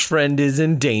best friend is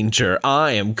in danger.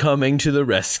 I am coming to the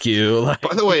rescue.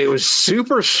 By the way, it was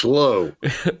super slow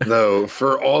though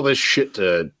for all this shit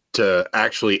to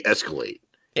actually escalate.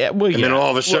 Yeah, well, and then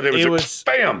all of a sudden it was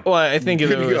like, bam. Well, I think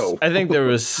there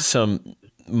was some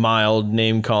mild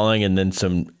name calling and then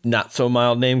some not so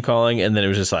mild name calling, and then it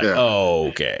was just like, oh,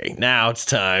 okay, now it's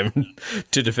time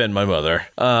to defend my mother.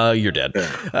 You're dead.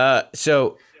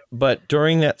 But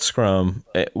during that scrum,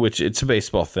 which it's a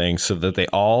baseball thing, so that they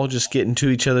all just get into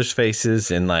each other's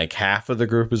faces, and like half of the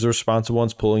group is the responsible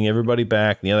ones pulling everybody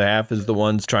back, and the other half is the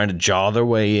ones trying to jaw their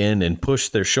way in and push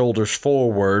their shoulders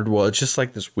forward. Well, it's just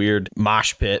like this weird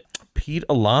mosh pit. Pete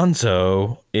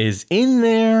Alonso is in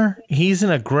there. He's an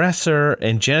aggressor,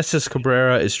 and Genesis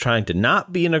Cabrera is trying to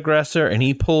not be an aggressor, and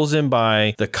he pulls him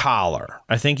by the collar.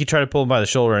 I think he tried to pull him by the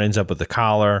shoulder and ends up with the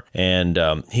collar, and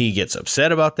he gets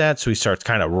upset about that, so he starts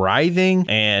kind of writhing,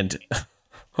 and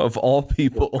of all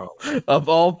people,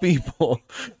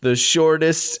 the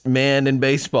shortest man in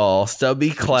baseball, Stubby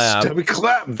Clapp, baby.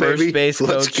 First base coach.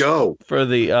 Let's go for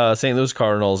the St. Louis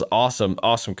Cardinals. Awesome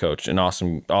coach and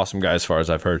awesome guy as far as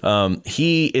I've heard.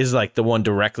 He is like the one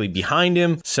directly behind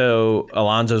him. So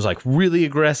Alonso's like really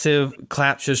aggressive.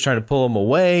 Clapp's just trying to pull him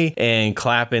away, and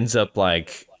Clapp ends up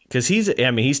like, because he's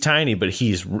tiny, but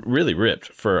he's really ripped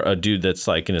for a dude that's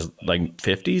like in his like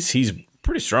 50s. He's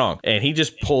pretty strong, and he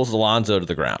just pulls Alonso to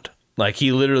the ground. Like,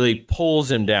 he literally pulls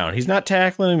him down. He's not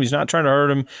tackling him. He's not trying to hurt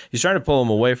him. He's trying to pull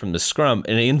him away from the scrum,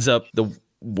 and it ends up, the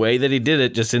way that he did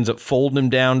it just ends up folding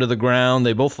him down to the ground.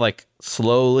 They both like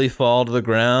slowly fall to the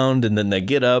ground, and then they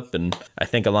get up, and I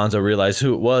think Alonso realized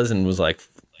who it was and was like,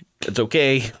 it's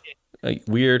okay. Like,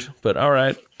 weird, but all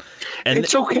right. And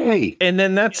it's okay. And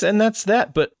then that's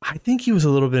that. But I think he was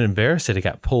a little bit embarrassed that he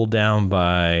got pulled down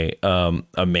by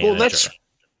a manager. Well,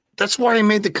 That's why he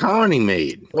made the comment he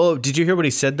made. Oh, did you hear what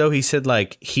he said, though? He said,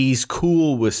 like, he's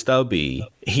cool with Stubby.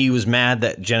 He was mad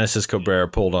that Genesis Cabrera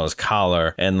pulled on his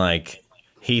collar, and, like,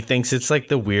 he thinks it's, like,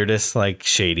 the weirdest, like,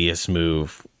 shadiest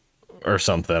move or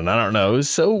something. I don't know. It was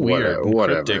so weird.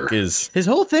 Whatever. His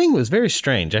whole thing was very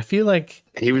strange. I feel like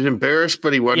he was embarrassed,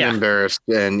 but he wasn't embarrassed.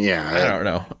 And I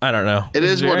don't know. It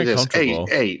is what it is.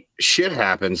 Hey, shit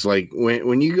happens. Like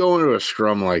when you go into a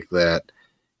scrum like that,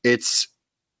 it's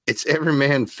every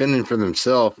man fending for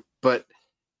themselves. But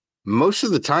most of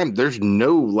the time, there's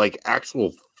no like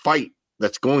actual fight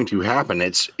that's going to happen.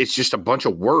 It's just a bunch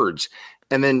of words,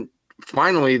 and then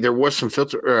finally there was some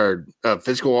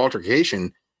physical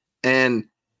altercation. And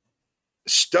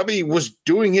Stubby was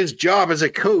doing his job as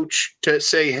a coach to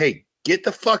say, hey, get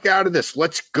the fuck out of this.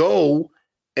 Let's go.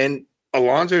 And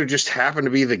Alonzo just happened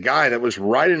to be the guy that was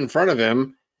right in front of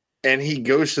him. And he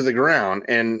goes to the ground.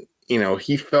 And, you know,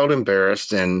 he felt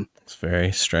embarrassed. And it's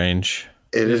very strange.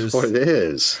 It is what it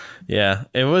is. Yeah,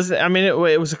 it was. I mean,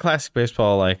 it was a classic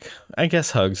baseball. Like, I guess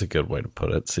hug's a good way to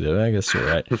put it. See, I guess you're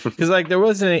right. Because, like, there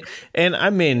wasn't any. And I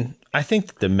mean, I think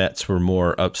that the Mets were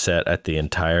more upset at the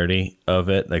entirety of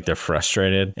it. Like, they're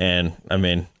frustrated. And, I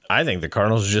mean, I think the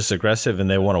Cardinals are just aggressive and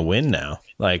they want to win now.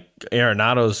 Like,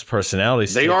 Arenado's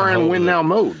personality. They are in win now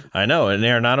mode. I know. And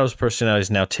Arenado's personality is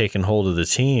now taking hold of the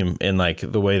team in, like,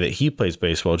 the way that he plays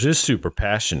baseball. Just super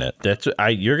passionate.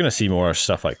 You're going to see more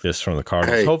stuff like this from the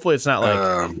Cardinals. Hey, hopefully it's not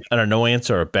like an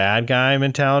annoyance or a bad guy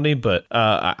mentality, but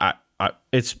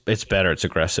it's better. It's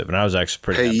aggressive. And I was actually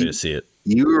pretty happy to see it.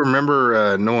 You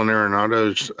remember Nolan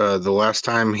Arenado's Nolan Arenado the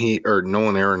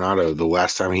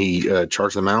last time he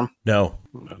charged the mound? No,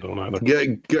 I don't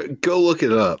either. Go look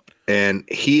it up, and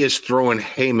he is throwing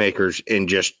haymakers and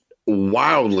just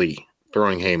wildly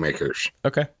throwing haymakers.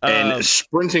 Okay, and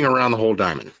sprinting around the whole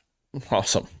diamond.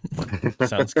 Awesome,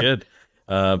 sounds good.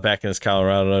 Back in his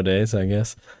Colorado days, I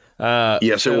guess.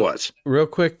 Yes, it was. Real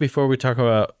quick before we talk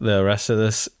about the rest of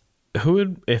this.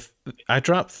 If I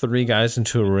drop 3 guys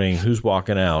into a ring, who's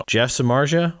walking out? Jeff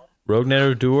Samardzija, Rougned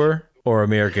Odor, or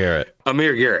Amir Garrett?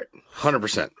 Amir Garrett,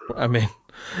 100%. I mean,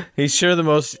 he's sure the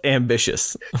most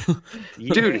ambitious.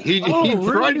 Dude, he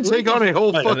tried to take on a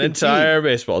whole fucking an entire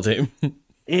baseball team.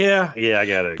 Yeah, I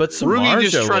got it. But Samardzija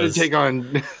just tried to take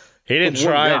on. He didn't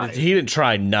try. He didn't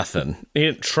try nothing. He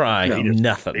didn't try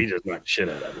nothing. He just knocked shit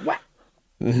out of it. What?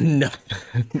 No,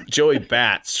 Joey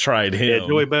Bats tried him. Yeah,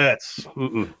 Joey Bats.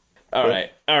 All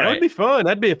right. That'd be fun.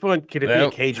 That'd be a fun. Could it be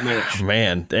a cage match?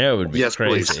 Man, that would be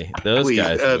crazy. Please. Those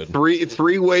guys would.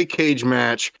 Three-way cage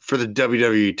match for the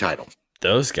WWE title.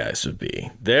 Those guys would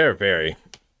be. They're very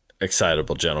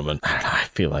excitable gentlemen. I don't know. I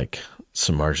feel like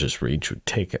Samardzija's reach would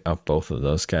take up both of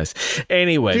those guys.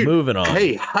 Anyway, Dude, moving on.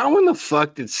 Hey, how in the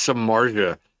fuck did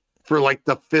Samardzija, for like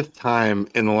the 5th time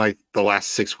in like the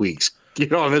last 6 weeks,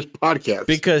 get on this podcast?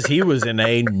 Because he was in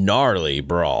a gnarly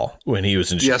brawl when he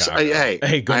was in Chicago. Yes,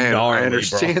 I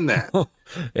understand that.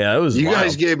 Yeah, it was. You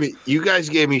guys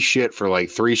gave me shit for like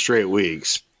 3 straight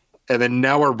weeks, and then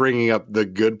now we're bringing up the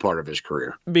good part of his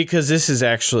career. Because this is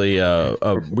actually a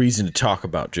reason to talk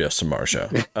about Jeff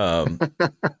Samardzija.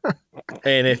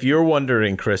 And if you're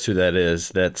wondering, Chris, who that is,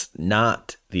 that's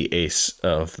not the ace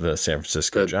of the San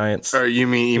Francisco Giants. Or you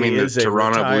mean the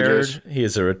Toronto Blue Jays? He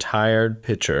is a retired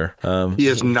pitcher. He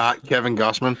is not Kevin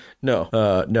Gossman? No,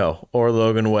 or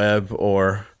Logan Webb,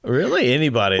 or really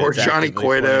anybody. Or Johnny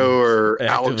Cueto, or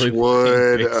Alex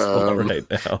Wood. Right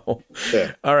now.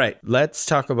 Yeah. All right, let's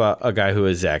talk about a guy who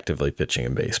is actively pitching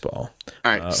in baseball.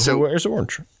 All right, so who wears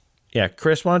orange? Yeah,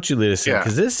 Chris, why don't you lead us in?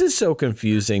 Because this is so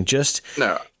confusing. Just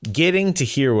getting to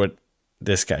hear what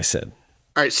this guy said.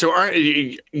 All right, so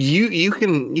you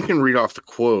can read off the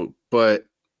quote, but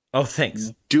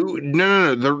thanks.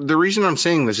 No. The reason I'm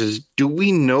saying this is, do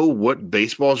we know what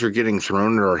baseballs are getting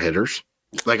thrown at our hitters?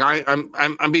 Like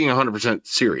I'm being 100%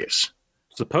 serious.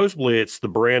 Supposedly, it's the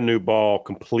brand new ball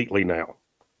completely now.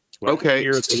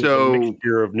 Okay, so a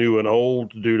mixture of new and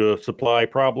old due to supply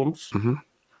problems. Mm-hmm.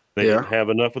 They didn't have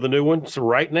enough of the new one. So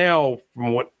right now,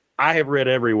 from what I have read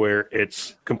everywhere,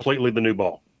 it's completely the new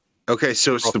ball. Okay,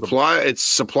 so it's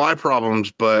supply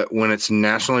problems, but when it's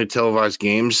nationally televised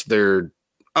games,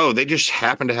 they just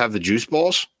happen to have the juice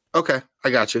balls. Okay, I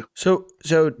got you. So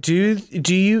do you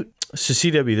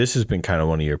CW, this has been kind of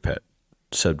one of your pet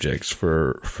subjects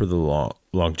for the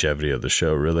longevity of the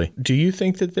show, really. Do you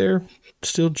think that they're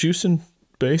still juicing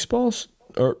baseballs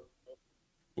or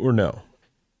no?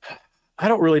 I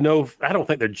don't really know. I don't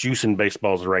think they're juicing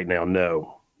baseballs right now.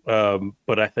 No.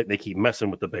 But I think they keep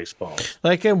messing with the baseball.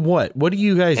 Like, and what? What do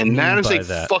you guys mean by that? And that is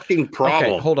a fucking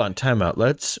problem. Okay, hold on, time out.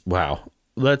 Let's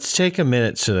take a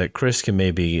minute so that Chris can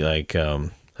maybe like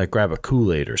grab a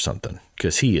Kool-Aid or something.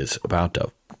 because he is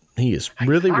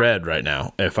really red right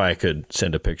now. If I could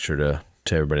send a picture to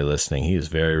everybody listening, he is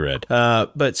very red.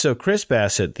 But so Chris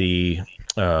Bassett, the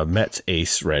Mets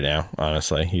ace right now,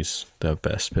 honestly, he's the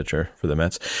best pitcher for the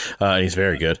Mets. He's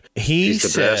very good. He's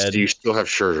the best. You still have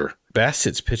Scherzer.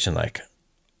 Bassett's pitching like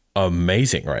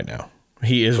amazing right now.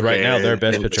 He is right now their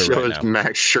best pitcher right now. So is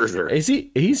Max Scherzer. Is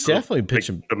he? He's definitely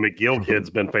pitching. The McGill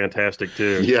kid's been fantastic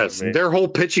too. Yes, their whole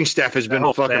pitching staff has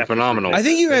been fucking phenomenal. I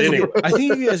think you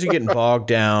guys are getting bogged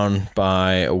down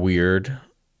by a weird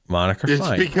moniker.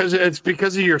 It's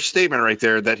because of your statement right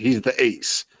there that he's the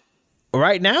ace.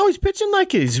 Right now, he's pitching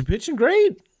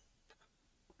great.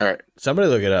 All right. Somebody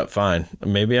look it up. Fine.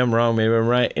 Maybe I'm wrong. Maybe I'm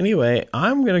right. Anyway,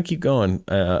 I'm going to keep going.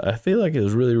 I feel like it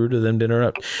was really rude of them to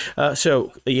interrupt.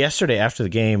 So yesterday after the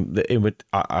game,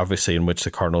 obviously in which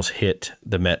the Cardinals hit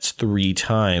the Mets 3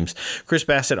 times, Chris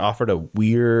Bassett offered a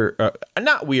weird,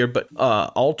 not weird, but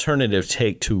alternative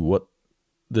take to what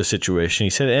the situation. He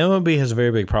said MLB has a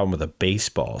very big problem with the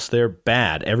baseballs. They're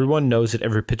bad. Everyone knows it.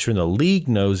 Every pitcher in the league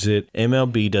knows it.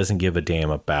 MLB doesn't give a damn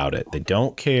about it. They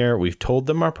don't care. We've told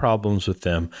them our problems with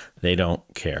them. They don't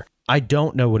care. I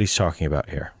don't know what he's talking about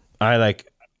here. I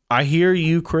hear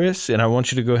you, Chris, and I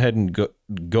want you to go ahead and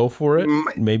go for it.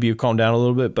 Maybe you calm down a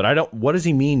little bit, but what does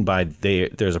he mean by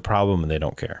there's a problem and they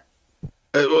don't care?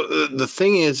 The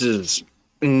thing is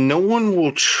no one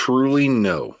will truly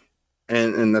know.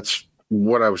 And that's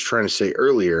what I was trying to say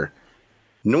earlier.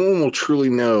 No one will truly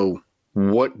know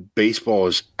what baseball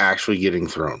is actually getting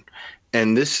thrown.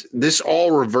 And this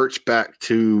all reverts back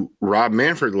to Rob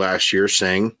Manfred last year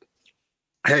saying,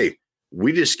 hey,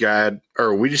 we just had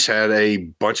a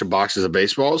bunch of boxes of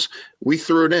baseballs. We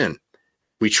threw it in.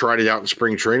 We tried it out in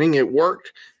spring training. It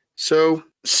worked. So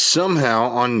somehow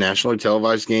on nationally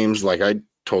televised games, like I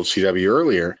told CW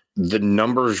earlier,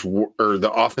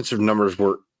 the offensive numbers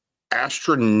were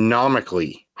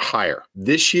astronomically higher.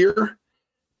 This year,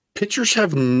 pitchers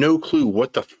have no clue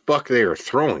what the fuck they are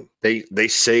throwing. They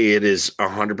say it is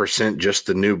 100% just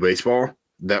the new baseball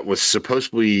that was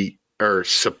supposed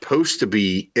to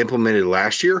be implemented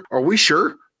last year. Are we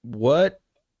sure? What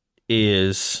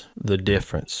is the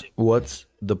difference? What's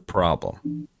the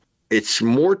problem? It's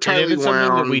more tightly wound. If it's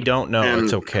something that we don't know,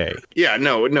 it's okay. Yeah,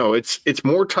 no, it's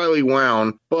more tightly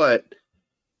wound, but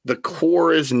the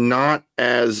core is not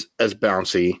as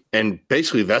bouncy, and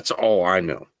basically that's all I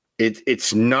know.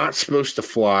 It's not supposed to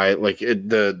fly. Like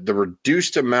the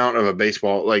reduced amount of a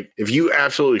baseball, like if you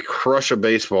absolutely crush a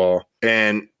baseball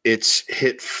and it's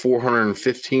hit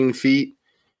 415 feet,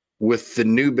 with the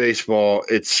new baseball,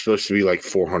 it's supposed to be like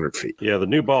 400 feet. Yeah, the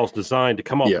new ball is designed to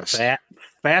come off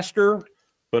faster,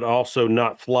 but also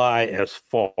not fly as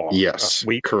far. Yes,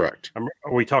 correct.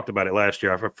 We talked about it last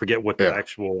year. I forget what the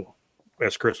actual,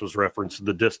 as Chris was referenced,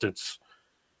 the distance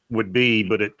would be,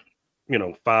 but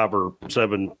 5 or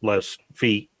 7 less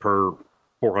feet per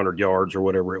 400 yards or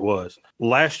whatever it was.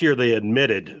 Last year, they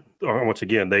admitted, once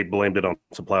again, they blamed it on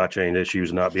supply chain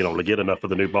issues, not being able to get enough of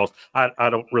the new balls. I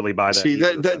don't really buy that. See,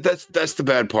 that's the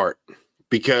bad part,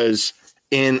 because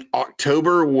in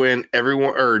November, when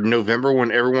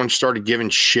everyone started giving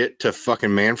shit to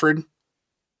fucking Manfred,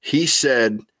 he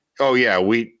said, "Oh yeah,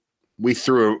 we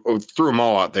threw them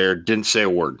all out there, didn't say a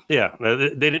word." Yeah, they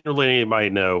didn't really let anybody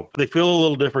know. They feel a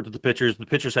little different to the pitchers. The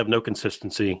pitchers have no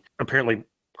consistency. Apparently,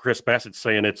 Chris Bassett's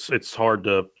saying it's hard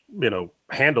to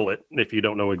handle it if you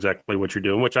don't know exactly what you're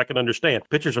doing, which I can understand.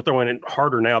 Pitchers are throwing it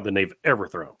harder now than they've ever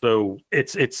thrown. So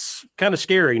it's kind of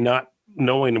scary not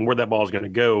knowing where that ball is going to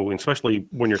go, especially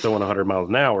when you're throwing 100 miles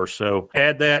an hour. So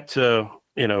add that to,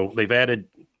 they've added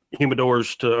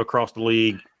humidors to across the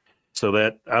league. So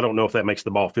that, I don't know if that makes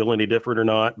the ball feel any different or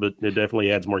not, but it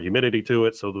definitely adds more humidity to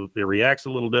it, so it reacts a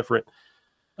little different.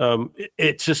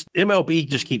 It's just MLB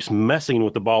just keeps messing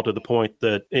with the ball to the point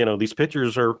that, these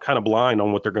pitchers are kind of blind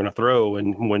on what they're going to throw.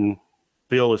 And when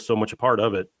feel is so much a part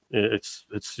of it, it's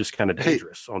just kind of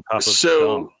dangerous on top of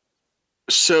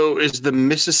So is the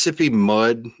Mississippi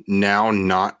mud now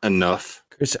not enough?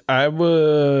 Chris, I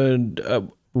would...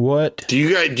 What do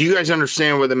you guys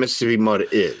understand what the Mississippi mud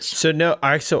is?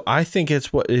 So I think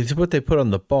it's what they put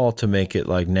on the ball to make it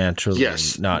like naturally.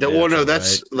 Yes. Not well, no, natural,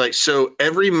 that's right? like, so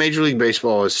every Major League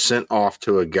Baseball is sent off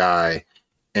to a guy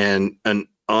and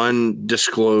a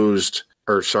disclosed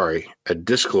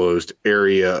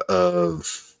area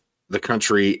of the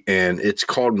country, and it's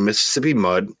called Mississippi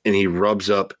mud, and he rubs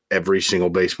up every single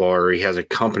baseball, or he has a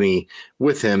company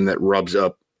with him that rubs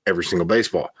up every single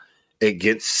baseball. It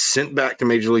gets sent back to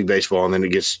Major League Baseball, and then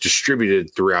it gets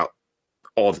distributed throughout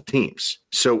all the teams.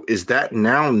 So is that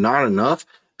now not enough?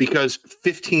 Because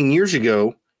 15 years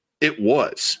ago, it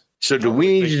was. So do we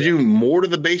need to do more to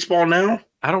the baseball now?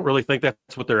 I don't really think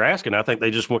that's what they're asking. I think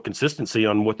they just want consistency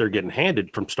on what they're getting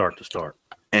handed from start to start.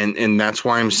 And that's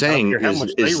why I'm saying how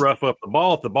much they rough up the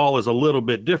ball. If the ball is a little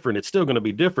bit different, it's still going to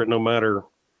be different no matter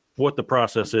what the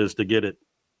process is to get it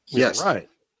right.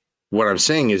 What I'm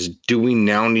saying is, do we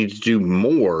now need to do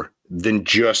more than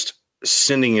just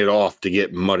sending it off to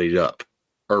get muddied up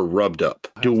or rubbed up?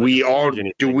 Do we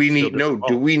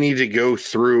need to go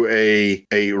through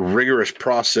a rigorous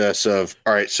process of,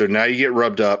 all right, so now you get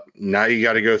rubbed up. Now you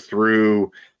got to go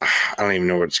through, I don't even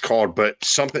know what it's called, but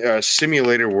something, a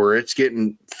simulator where it's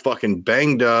getting fucking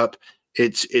banged up.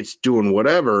 It's doing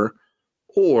whatever.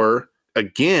 Or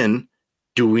again,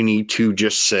 do we need to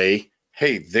just say,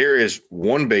 hey, there is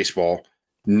one baseball,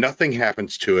 nothing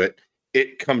happens to it.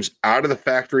 It comes out of the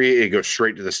factory, it goes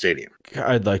straight to the stadium.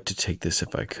 I'd like to take this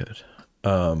if I could.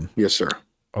 Yes, sir.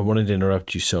 I wanted to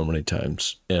interrupt you so many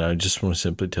times, and I just want to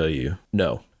simply tell you,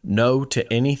 no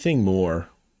to anything more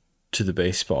to the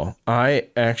baseball. I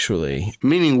actually...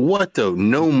 Meaning what, though?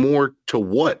 No more to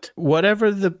what?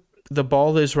 Whatever the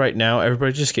ball is right now,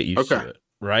 everybody just get used to it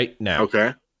right now.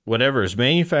 Okay. Whatever is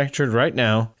manufactured right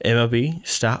now, MLB,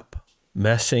 stop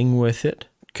messing with it.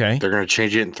 Okay. They're going to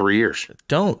change it in 3 years.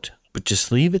 Don't, but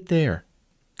just leave it there.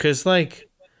 Because, like,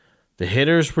 the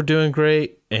hitters were doing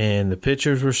great and the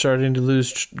pitchers were starting to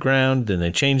lose ground. Then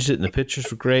they changed it and the pitchers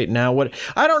were great. Now what?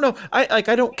 I don't know. I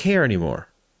don't care anymore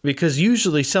because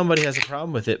usually somebody has a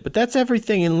problem with it. But that's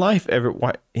everything in life.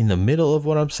 In the middle of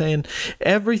what I'm saying,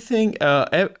 everything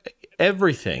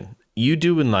you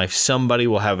do in life, somebody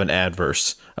will have an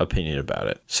adverse opinion about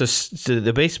it. So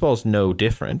the baseball's no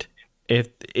different. And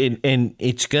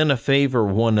it's gonna favor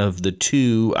one of the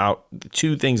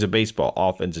two things of baseball,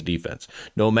 offense and defense,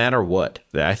 no matter what.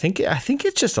 I think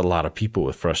it's just a lot of people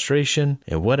with frustration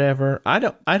and whatever. I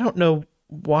don't know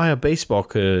why a baseball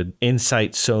could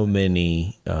incite so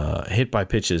many hit by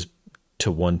pitches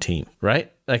to one team,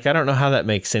 right? Like I don't know how that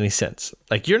makes any sense.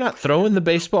 Like you're not throwing the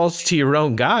baseballs to your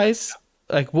own guys.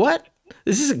 Like what?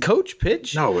 This isn't coach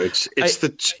pitch. No, it's the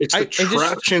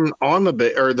traction on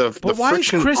the or the but why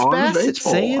friction is Chris on Bassett the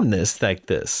baseball saying this like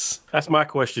this? That's my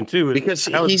question too. Because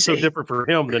how is it so different for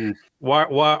him than why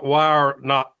are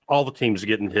not all the teams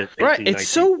getting hit? 18, right, it's 19?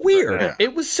 so weird. Yeah.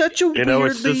 It was such a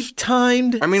weirdly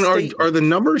timed. I mean, are the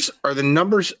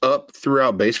numbers up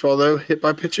throughout baseball though? Hit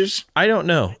by pitches? I don't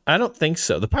know. I don't think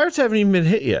so. The Pirates haven't even been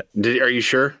hit yet. Are you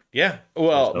sure? Yeah.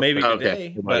 Well, maybe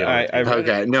today. But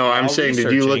okay. No, I'm saying,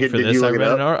 did you look at it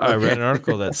up? I read an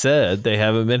article that said they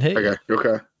haven't been hit.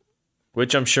 Okay.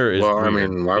 Which I'm sure is. Well, I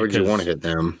mean, why would you want to hit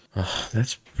them?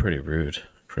 That's pretty rude,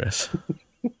 Chris.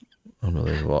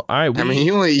 Unbelievable. All right. I mean,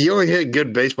 you only hit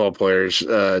good baseball players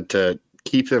to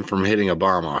keep them from hitting a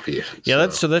bomb off you. Yeah,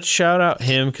 let's shout out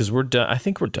him because we're done. I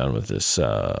think we're done with this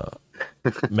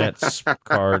Mets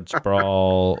cards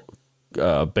brawl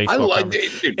baseball. I like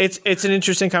it. It's an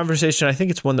interesting conversation. I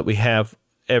think it's one that we have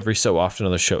every so often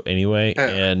on the show anyway,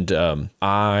 and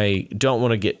I don't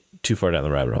want to get too far down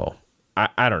the rabbit hole.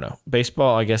 I don't know.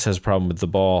 Baseball, I guess, has a problem with the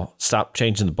ball. Stop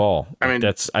changing the ball. I mean,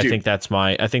 I think that's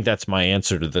my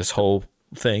answer to this whole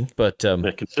thing. But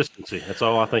consistency. That's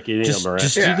all I think it is.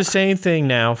 Just do the same thing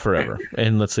now forever,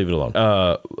 and let's leave it alone.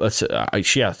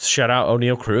 Shout out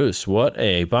O'Neal Cruz. What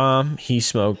a bomb he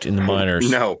smoked in the minors.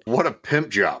 No, what a pimp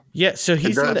job. Yeah, so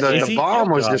he's the bomb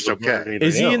was just okay.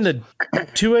 Is he in the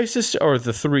 2A system or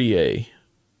the 3A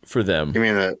for them? You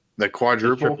mean the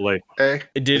quadruple A?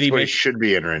 Did he? He should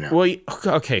be in right now. Well,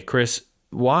 okay, Chris.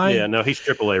 Why? Yeah, no, he's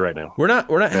AAA right now. We're not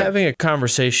having a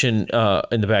conveation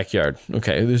in the backyard.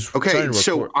 Okay.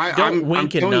 So I'm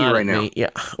telling you right now. Yeah.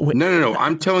 No.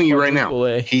 I'm telling you right now.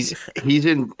 He's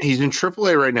in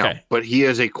AAA right now, but he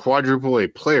is a quadruple A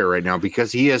player right now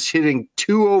because he is hitting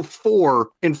 204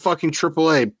 in fucking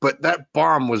AAA. But that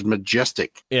bomb was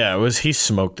majestic. Yeah, it was. He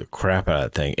smoked the crap out of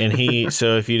that thing, and he.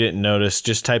 So if you didn't notice,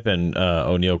 just type in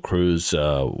O'Neal Cruz.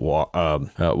 What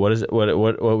is it?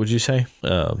 What would you say?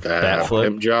 Bat flip.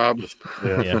 Job.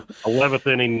 Yeah.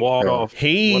 11th inning walk off.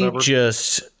 He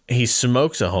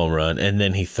smokes a home run and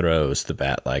then he throws the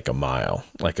bat like a mile,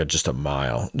 just a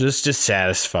mile, just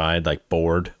satisfied, like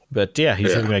bored. But yeah,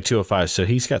 he's hitting like 205, so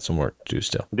he's got some work to do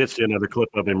still. Did see another clip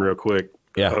of him real quick.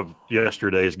 Yeah. Of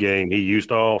yesterday's game. He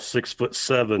used all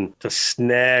 6'7" to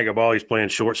snag a ball. He's playing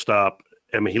shortstop.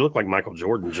 I mean, he looked like Michael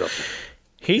Jordan jumping.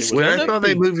 I thought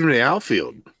they moved him to the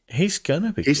outfield. He's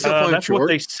gonna be. He's still playing that's short. What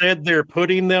they said they're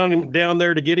putting down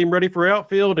there to get him ready for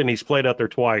outfield, and he's played out there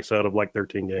twice out of like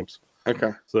 13 games.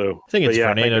 Okay, so I think it's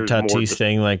Fernando Tatis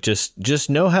thing. Like just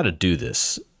know how to do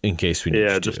this in case we need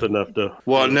to. Just enough to.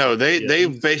 Well, no, they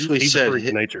basically said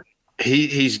nature.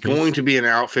 He's going to be an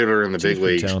outfielder in the big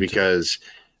leagues because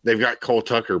they've got Cole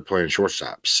Tucker playing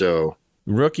shortstop. So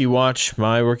Rookie watch,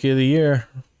 my rookie of the year.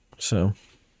 So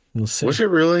we'll see. Was it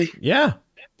really? Yeah.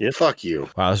 Yeah. Fuck you.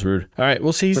 Wow, that's rude. All right,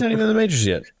 we'll see. He's not even in the majors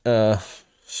yet.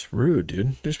 It's rude,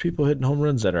 dude. There's people hitting home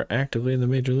runs that are actively in the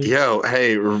major leagues. Yo,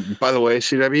 hey, by the way,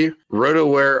 CW,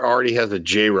 RotoWare already has a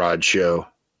J-Rod show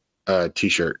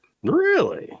t-shirt.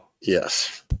 Really?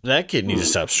 Yes. That kid needs to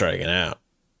stop striking out.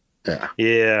 Yeah.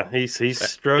 Yeah, he's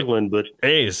struggling, but he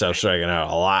needs to stop striking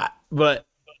out a lot. But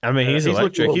I mean, he's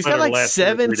electric. He's got like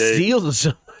 7 steals or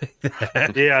something like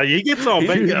that. Yeah, he gets all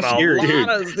big. He's got a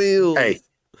lot of steals. Hey,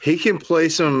 he can play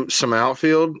some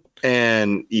outfield,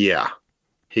 and yeah,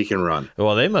 he can run.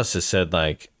 Well, they must have said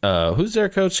like, who's their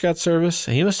coach, Scott Service?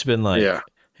 He must have been like,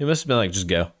 he must have been like, just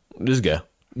go. Just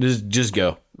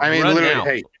go. I mean, run literally, now.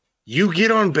 hey, you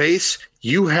get on base,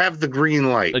 you have the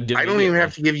green light. I don't even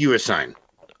have to give you a sign.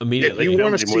 Immediately. If you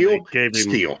want to steal,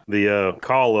 steal. The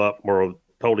call up or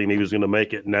told him he was going to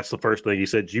make it, and that's the first thing he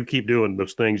said. You keep doing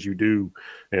those things you do,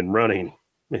 and running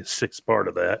is 6th part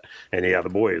of that. And yeah, the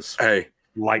boy is. Hey,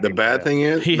 the bad thing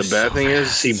is, he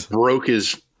broke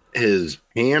his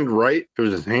hand. Right, it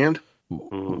was his hand. He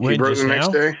broke the next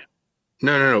day.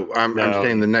 No. I'm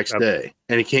saying the next day,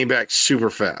 and he came back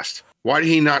super fast. Why did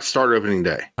he not start opening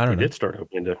day? I don't know. He did start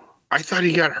opening day. I thought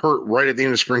he got hurt right at the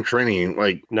end of spring training.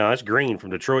 Like, no, it's Green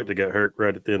from Detroit that got hurt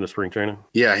right at the end of spring training.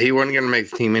 Yeah, he wasn't going to make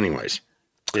the team anyways.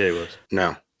 Yeah, he was. No.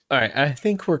 All right, I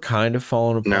think we're kind of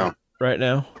falling apart right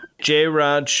now.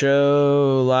 J-Rod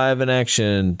Show live in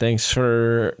action. Thanks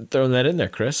for throwing that in there,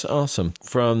 Chris. Awesome.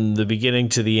 From the beginning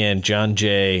to the end, John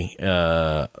Jay,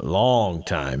 long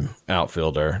time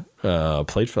outfielder,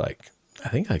 played for I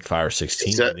think 5 or 6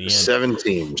 teams. 7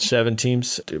 teams. 7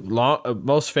 teams.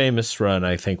 Most famous run,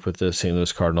 I think, with the St.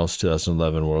 Louis Cardinals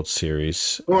 2011 World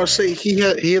Series. Well, see, he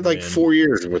had like 4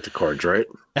 years with the Cards, right?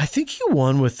 I think he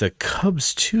won with the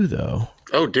Cubs too, though.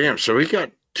 Oh, damn! So he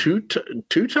got two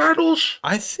titles.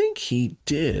 I think he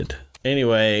did.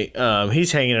 Anyway,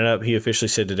 he's hanging it up. He officially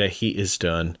said today he is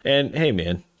done. And hey,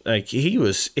 man, like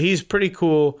he's pretty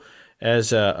cool.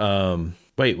 As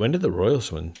wait, when did the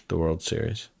Royals win the World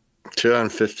Series?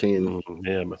 2015.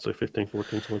 Yeah, I'd say 15,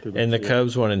 14, 20. And the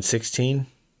Cubs won in 16?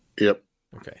 Yep.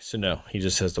 Okay, so no, he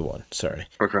just has the one. Sorry.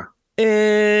 Okay.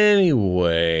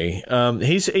 Anyway,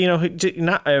 he's,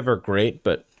 not ever great,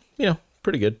 but,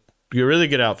 pretty good. You're a really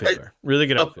good outfielder. Really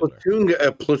good outfielder.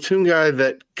 A platoon guy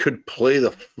that could play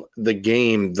the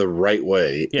game the right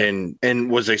way and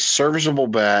was a serviceable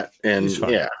bat. And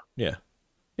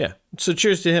yeah. So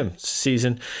cheers to him.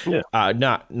 Season. Yeah.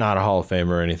 Not a Hall of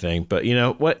Fame or anything, but you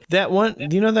know what? That one,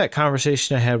 that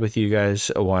conversation I had with you guys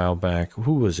a while back,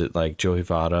 who was it? Like Joey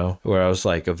Votto, where I was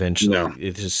like, eventually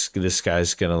this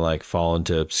guy's going to fall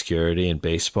into obscurity in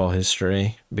baseball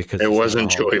history because it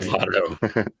wasn't Joey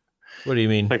Votto. What do you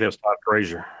mean? I think that was Todd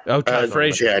Frazier. Oh, Todd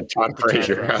Frazier. Yeah, Todd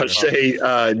Frazier. I would say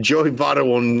Joey Votto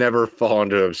will never fall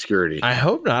into obscurity. I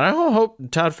hope not. I hope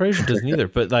Todd Frazier doesn't either.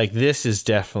 But this is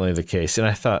definitely the case. And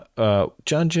I thought,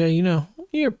 John Jay,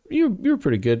 you're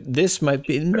pretty good. This might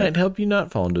help you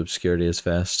not fall into obscurity as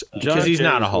fast because he's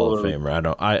not a Hall of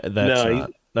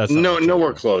Famer. That's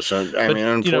nowhere close. I mean,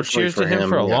 unfortunately, cheers to him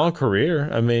for a long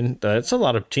career. I mean, that's a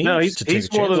lot of teams. No, he's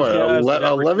one of those guys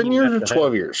 11 years or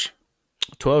 12 years.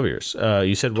 12 years.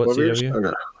 You said what,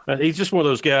 CW? Okay. He's just one of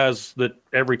those guys that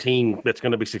every team that's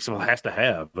going to be successful has to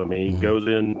have. I mean, he goes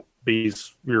in,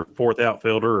 he's your 4th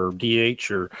outfielder or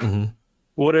DH or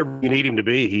whatever you need him to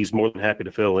be. He's more than happy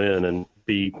to fill in and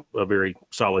be a very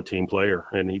solid team player.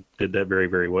 And he did that very,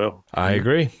 very well. I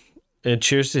agree. And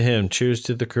cheers to him. Cheers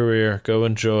to the career. Go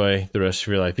enjoy the rest of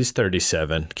your life. He's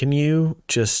 37. Can you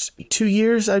just 2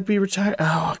 years? I'd be retired.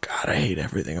 Oh God, I hate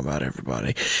everything about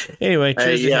everybody. Anyway,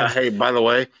 cheers to him. Hey, by the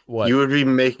way, you would be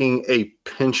making a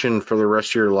pension for the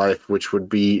rest of your life, which would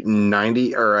be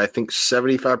 90 or I think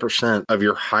 75% of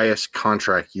your highest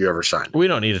contract you ever signed. We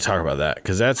don't need to talk about that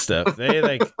because that stuff.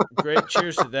 They great.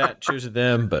 Cheers to that. Cheers to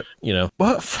them. But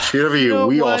what? Cheers to you.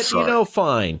 We all suck.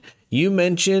 Fine. You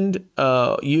mentioned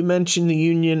the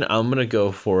union. I'm gonna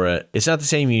go for it. It's not the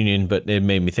same union, but it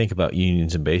made me think about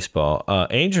unions in baseball.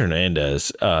 Angel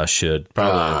Hernandez should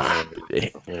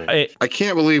probably. I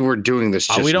can't believe we're doing this.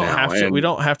 We don't have to. We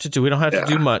don't have to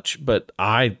do much. But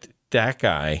that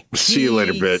guy. See you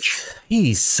later, bitch.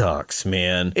 He sucks,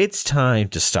 man. It's time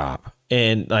to stop.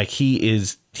 And he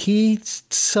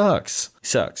sucks. He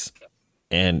sucks.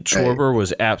 And Schwarber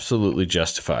was absolutely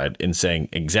justified in saying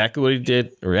exactly what he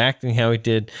did, reacting how he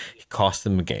did. He cost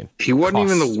them the game. He wasn't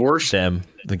even the worst. Them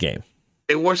the game.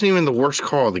 It wasn't even the worst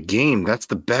call of the game. That's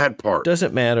the bad part.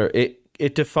 Doesn't matter.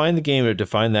 It defined the game. It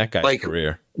defined that guy's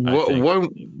career.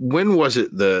 When was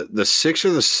it? The 6th or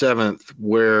the 7th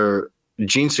where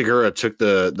Gene Segura took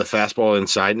the fastball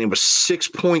inside, and it was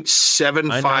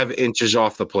 6.75 inches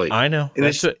off the plate. I know. And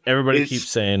that's what everybody keeps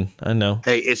saying. I know.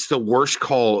 Hey, it's the worst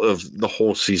call of the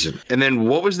whole season. And then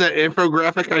what was that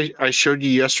infographic I showed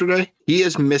you yesterday? He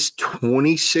has missed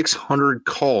 2,600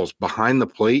 calls behind the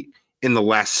plate in the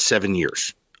last 7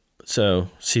 years. So,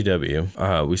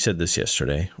 CW, we said this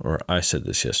yesterday, or I said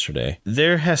this yesterday.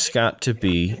 There has got to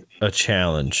be a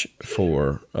challenge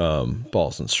for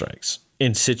balls and strikes.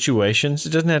 In situations,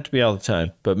 it doesn't have to be all the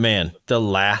time, but man, the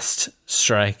last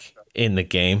strike in the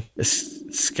game,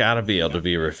 it's got to be able to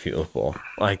be refutable.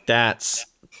 Like that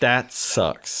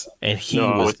sucks, and he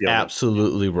was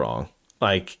absolutely wrong.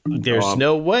 Like there's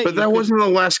no way. But that wasn't the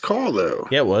last call, though.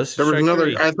 Yeah, it was. There was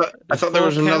another. I thought there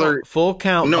was another full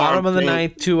count. No, bottom of the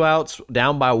ninth, 2 outs,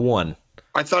 down by 1.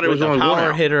 I thought it was only a power 1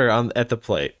 out. hitter at the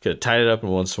plate. Could have tied it up in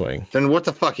 1 swing. Then what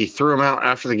the fuck? He threw him out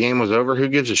after the game was over. Who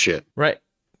gives a shit? Right.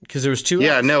 Because there was 2 outs.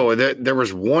 Yeah, no, there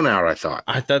was 1 out, I thought.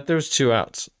 I thought there was 2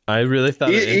 outs. I really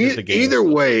thought it ended the game. Either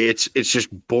way, it's just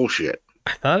bullshit.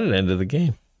 I thought it ended the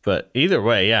game. But either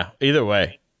way, yeah. Either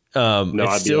way. No,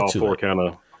 I'd be all for kind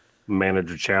of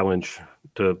manager challenge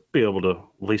to be able to at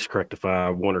least rectify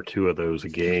 1 or 2 of those a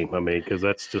game. I mean, because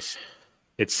that's just,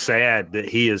 it's sad that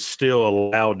he is still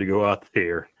allowed to go out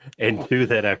there and do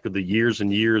that after the years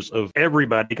and years of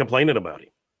everybody complaining about him.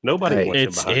 Nobody wants him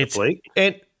behind the plate.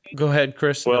 And go ahead,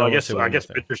 Chris. Well, I guess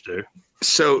pitchers do.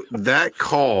 So that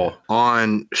call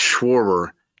on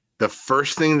Schwarber, the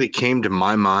first thing that came to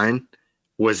my mind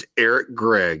was Eric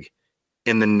Gregg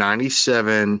in the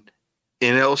 97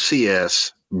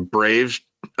 NLCS Braves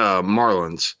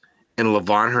Marlins, and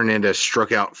Livan Hernandez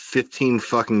struck out 15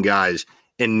 fucking guys,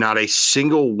 and not a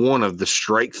single one of the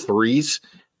strike threes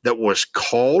that was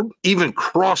called even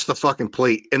crossed the fucking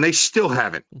plate, and they still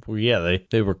haven't. Well, yeah,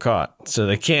 they were caught, so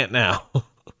they can't now.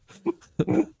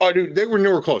 Oh, dude, they were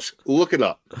nowhere close. Look it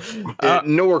up.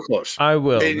 Nowhere close. I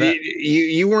will.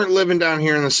 You weren't living down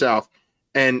here in the South,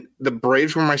 and the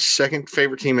Braves were my second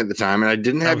favorite team at the time, and I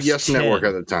didn't have Yes 10. Network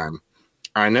at the time.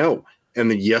 I know. And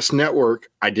the Yes Network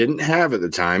I didn't have at the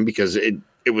time because it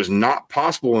was not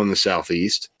possible in the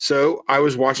Southeast. So I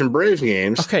was watching Braves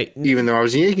games, even though I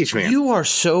was a Yankees fan. You are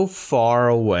so far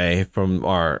away from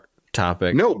our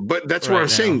topic. No, but that's what I'm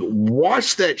saying.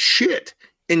 Watch that shit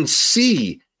and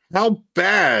see how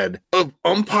bad of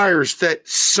umpires that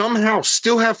somehow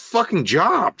still have fucking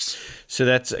jobs. So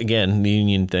that's, again, the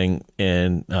union thing,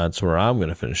 and that's where I'm going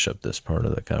to finish up this part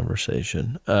of the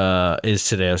conversation. Is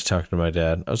today I was talking to my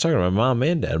dad. I was talking to my mom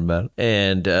and dad about it,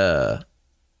 and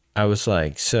I was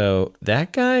like, so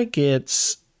that guy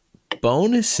gets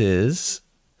bonuses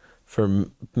for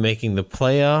making the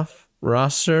playoff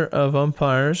roster of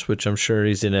umpires, which I'm sure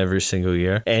he's in every single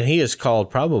year, and he has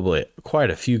called probably quite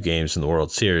a few games in the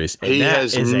World Series. And he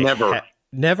has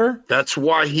never. That's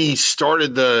why he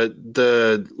started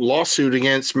the lawsuit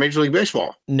against Major League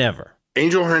Baseball. Never.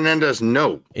 Angel Hernandez,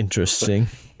 no. Interesting.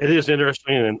 It is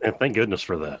interesting, and thank goodness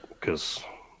for that, because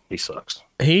he sucks.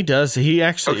 He does. He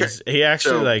actually.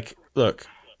 Look.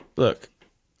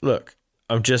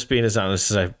 I'm just being as honest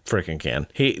as I freaking can.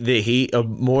 He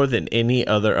more than any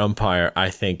other umpire, I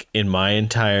think, in my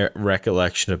entire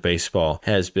recollection of baseball,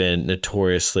 has been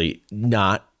notoriously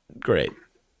not great.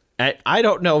 I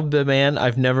don't know the man.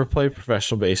 I've never played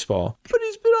professional baseball, but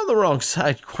he's been on the wrong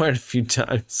side quite a few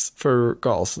times for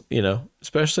calls,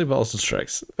 especially balls and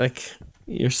strikes. Like,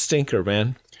 you're a stinker,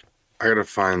 man. I gotta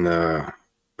find the.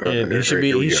 And he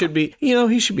should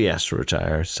be asked to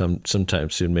retire sometime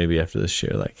soon, maybe after this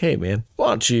year. Like, hey man, why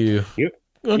don't you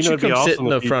come sit in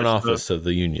the front office of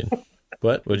the union?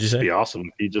 What'd you say? It'd be awesome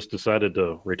if he just decided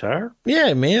to retire.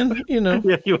 Yeah, man. Yeah,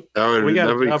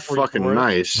 that would be fucking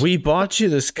nice. We bought you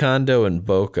this condo in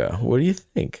Boca. What do you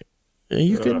think?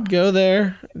 You could go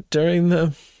there during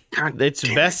the. Its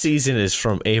best season is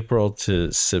from April to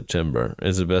September.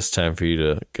 Is the best time for you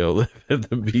to go live at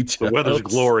the beach. The weather's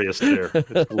glorious there.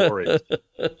 It's glorious.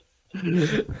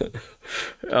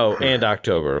 Oh, and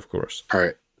October, of course. All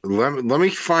right. Let me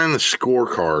find the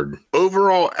scorecard.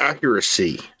 Overall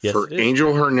accuracy for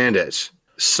Angel Hernandez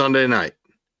Sunday night.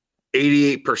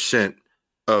 88%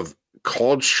 of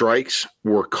called strikes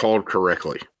were called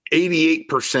correctly.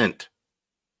 88%.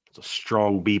 It's a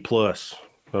strong B+.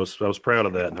 I was proud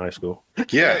of that in high school.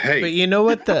 Yeah, hey. But you know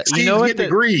what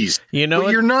degrees.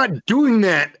 You're not doing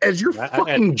that as your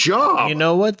fucking job. You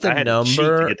know what the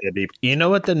number? You know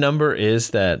what the number is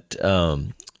that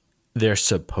they're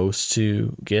supposed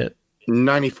to get?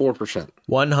 94%.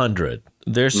 100.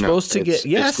 They're supposed to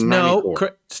get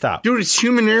stop. Dude, it's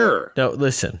human error. No,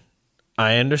 listen.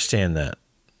 I understand that.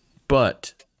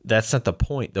 But that's not the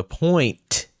point. The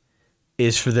point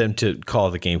is for them to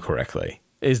call the game correctly.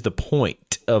 Is the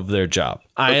point of their job.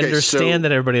 I understand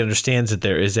that everybody understands that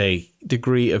there is a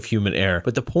degree of human error,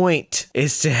 but the point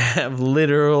is to have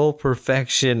literal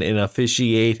perfection in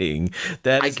officiating.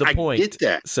 That is the point. I get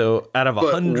that. So out of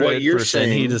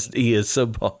 100%, he is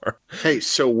subpar. Hey,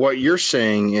 so what you're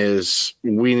saying is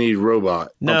we need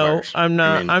robot umpires. I'm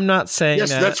not. I'm not saying yes,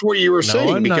 that's what you were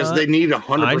saying because they need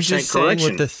 100% I'm just correction.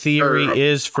 Saying what the theory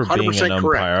is for being an umpire.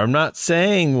 Correct. I'm not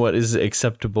saying what is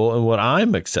acceptable and what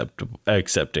I'm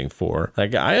accepting for.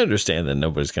 Like I understand that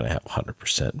nobody's going to have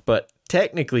 100%, but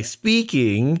technically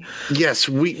speaking, yes,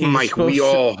 we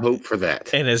all hope for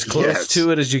that. And as close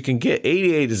to it as you can get.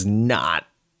 88 is not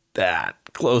that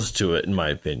close to it, in my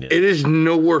opinion. It is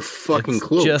nowhere fucking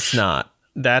close. Just not.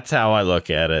 That's how I look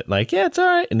at it. Like, yeah, it's all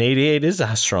right. And 88 is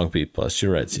a strong B+.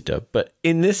 You're right, C-Dub. But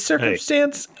in this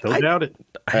circumstance, don't doubt it.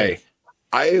 Hey,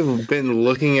 I've been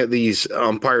looking at these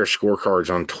umpire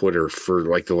scorecards on Twitter for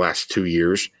like the last 2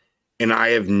 years, and I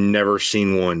have never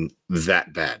seen one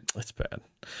that bad. That's bad.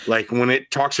 Like when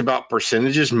it talks about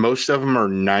percentages, most of them are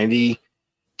 90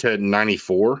 to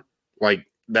 94. Like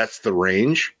that's the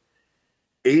range.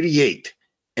 88.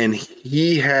 And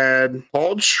he had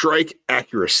called strike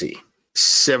accuracy,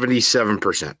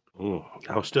 77%.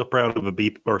 I was still proud of a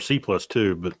B or C+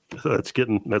 too, but that's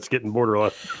getting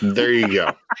borderline. There you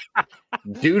go.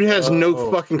 Dude has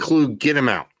no fucking clue. Get him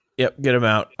out. Yep, get him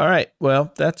out. All right,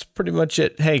 well, that's pretty much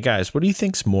it. Hey, guys, what do you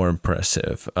think's more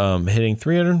impressive? Hitting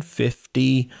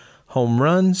 350 home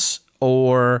runs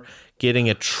or getting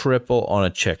a triple on a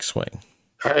check swing?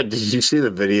 Did you see the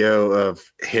video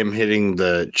of him hitting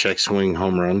the check swing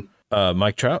home run?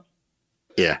 Mike Trout?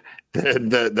 Yeah.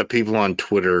 The people on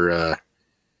Twitter,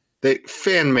 they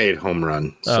fan-made home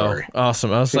run. Sorry. Oh,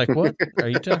 awesome. I was like, what are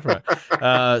you talking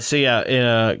about? So, yeah, in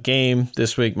a game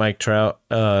this week, Mike Trout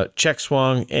check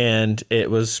swung, and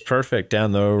it was perfect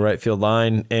down the right field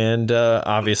line, and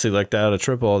obviously lucked out a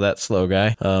triple. That slow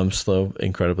guy. Slow,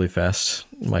 incredibly fast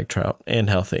Mike Trout, and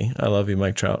healthy. I love you,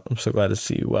 Mike Trout. I'm so glad to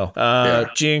see you well.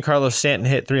 Giancarlo Stanton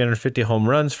hit 350 home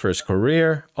runs for his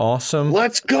career. Awesome.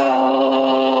 Let's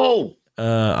go!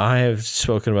 I have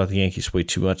spoken about the Yankees way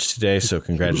too much today, so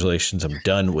congratulations. I'm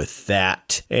done with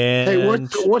that. And hey,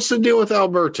 what's the deal with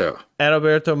Alberto?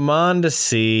 Adalberto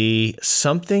Mondesi,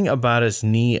 something about his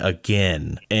knee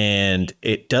again, and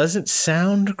it doesn't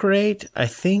sound great. I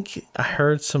think I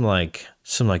heard some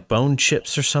bone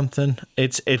chips or something.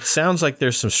 It sounds like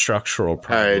there's some structural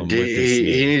problem with his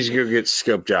knee. He needs to go get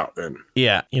scoped out then.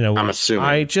 Yeah, I'm assuming.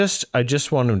 I just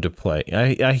want him to play.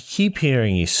 I keep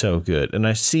hearing he's so good, and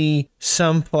I see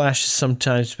some flashes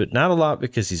sometimes, but not a lot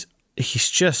because he's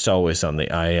just always on the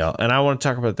IL. And I want to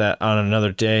talk about that on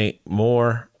another day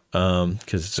more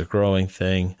because it's a growing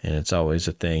thing, and it's always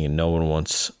a thing, and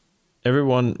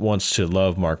everyone wants to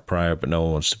love Mark Pryor, but no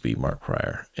one wants to be Mark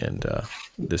Pryor. And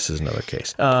this is another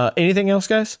case. Anything else,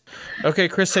 guys? Okay,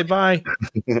 Chris, say bye.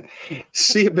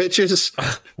 See you, bitches.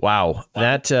 Wow.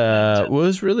 That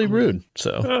was really rude.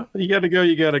 So you got to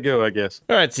go, I guess.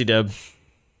 All right, C-Dub.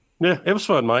 Yeah, it was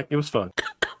fun, Mike. It was fun.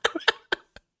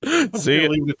 See you.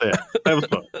 Leave it at that. That was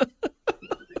fun.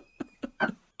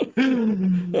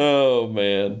 Oh,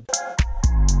 man.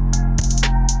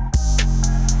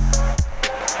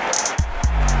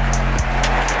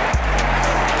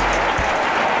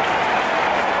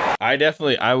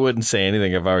 I wouldn't say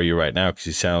anything if I were you right now because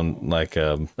you sound like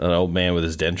an old man with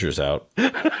his dentures out.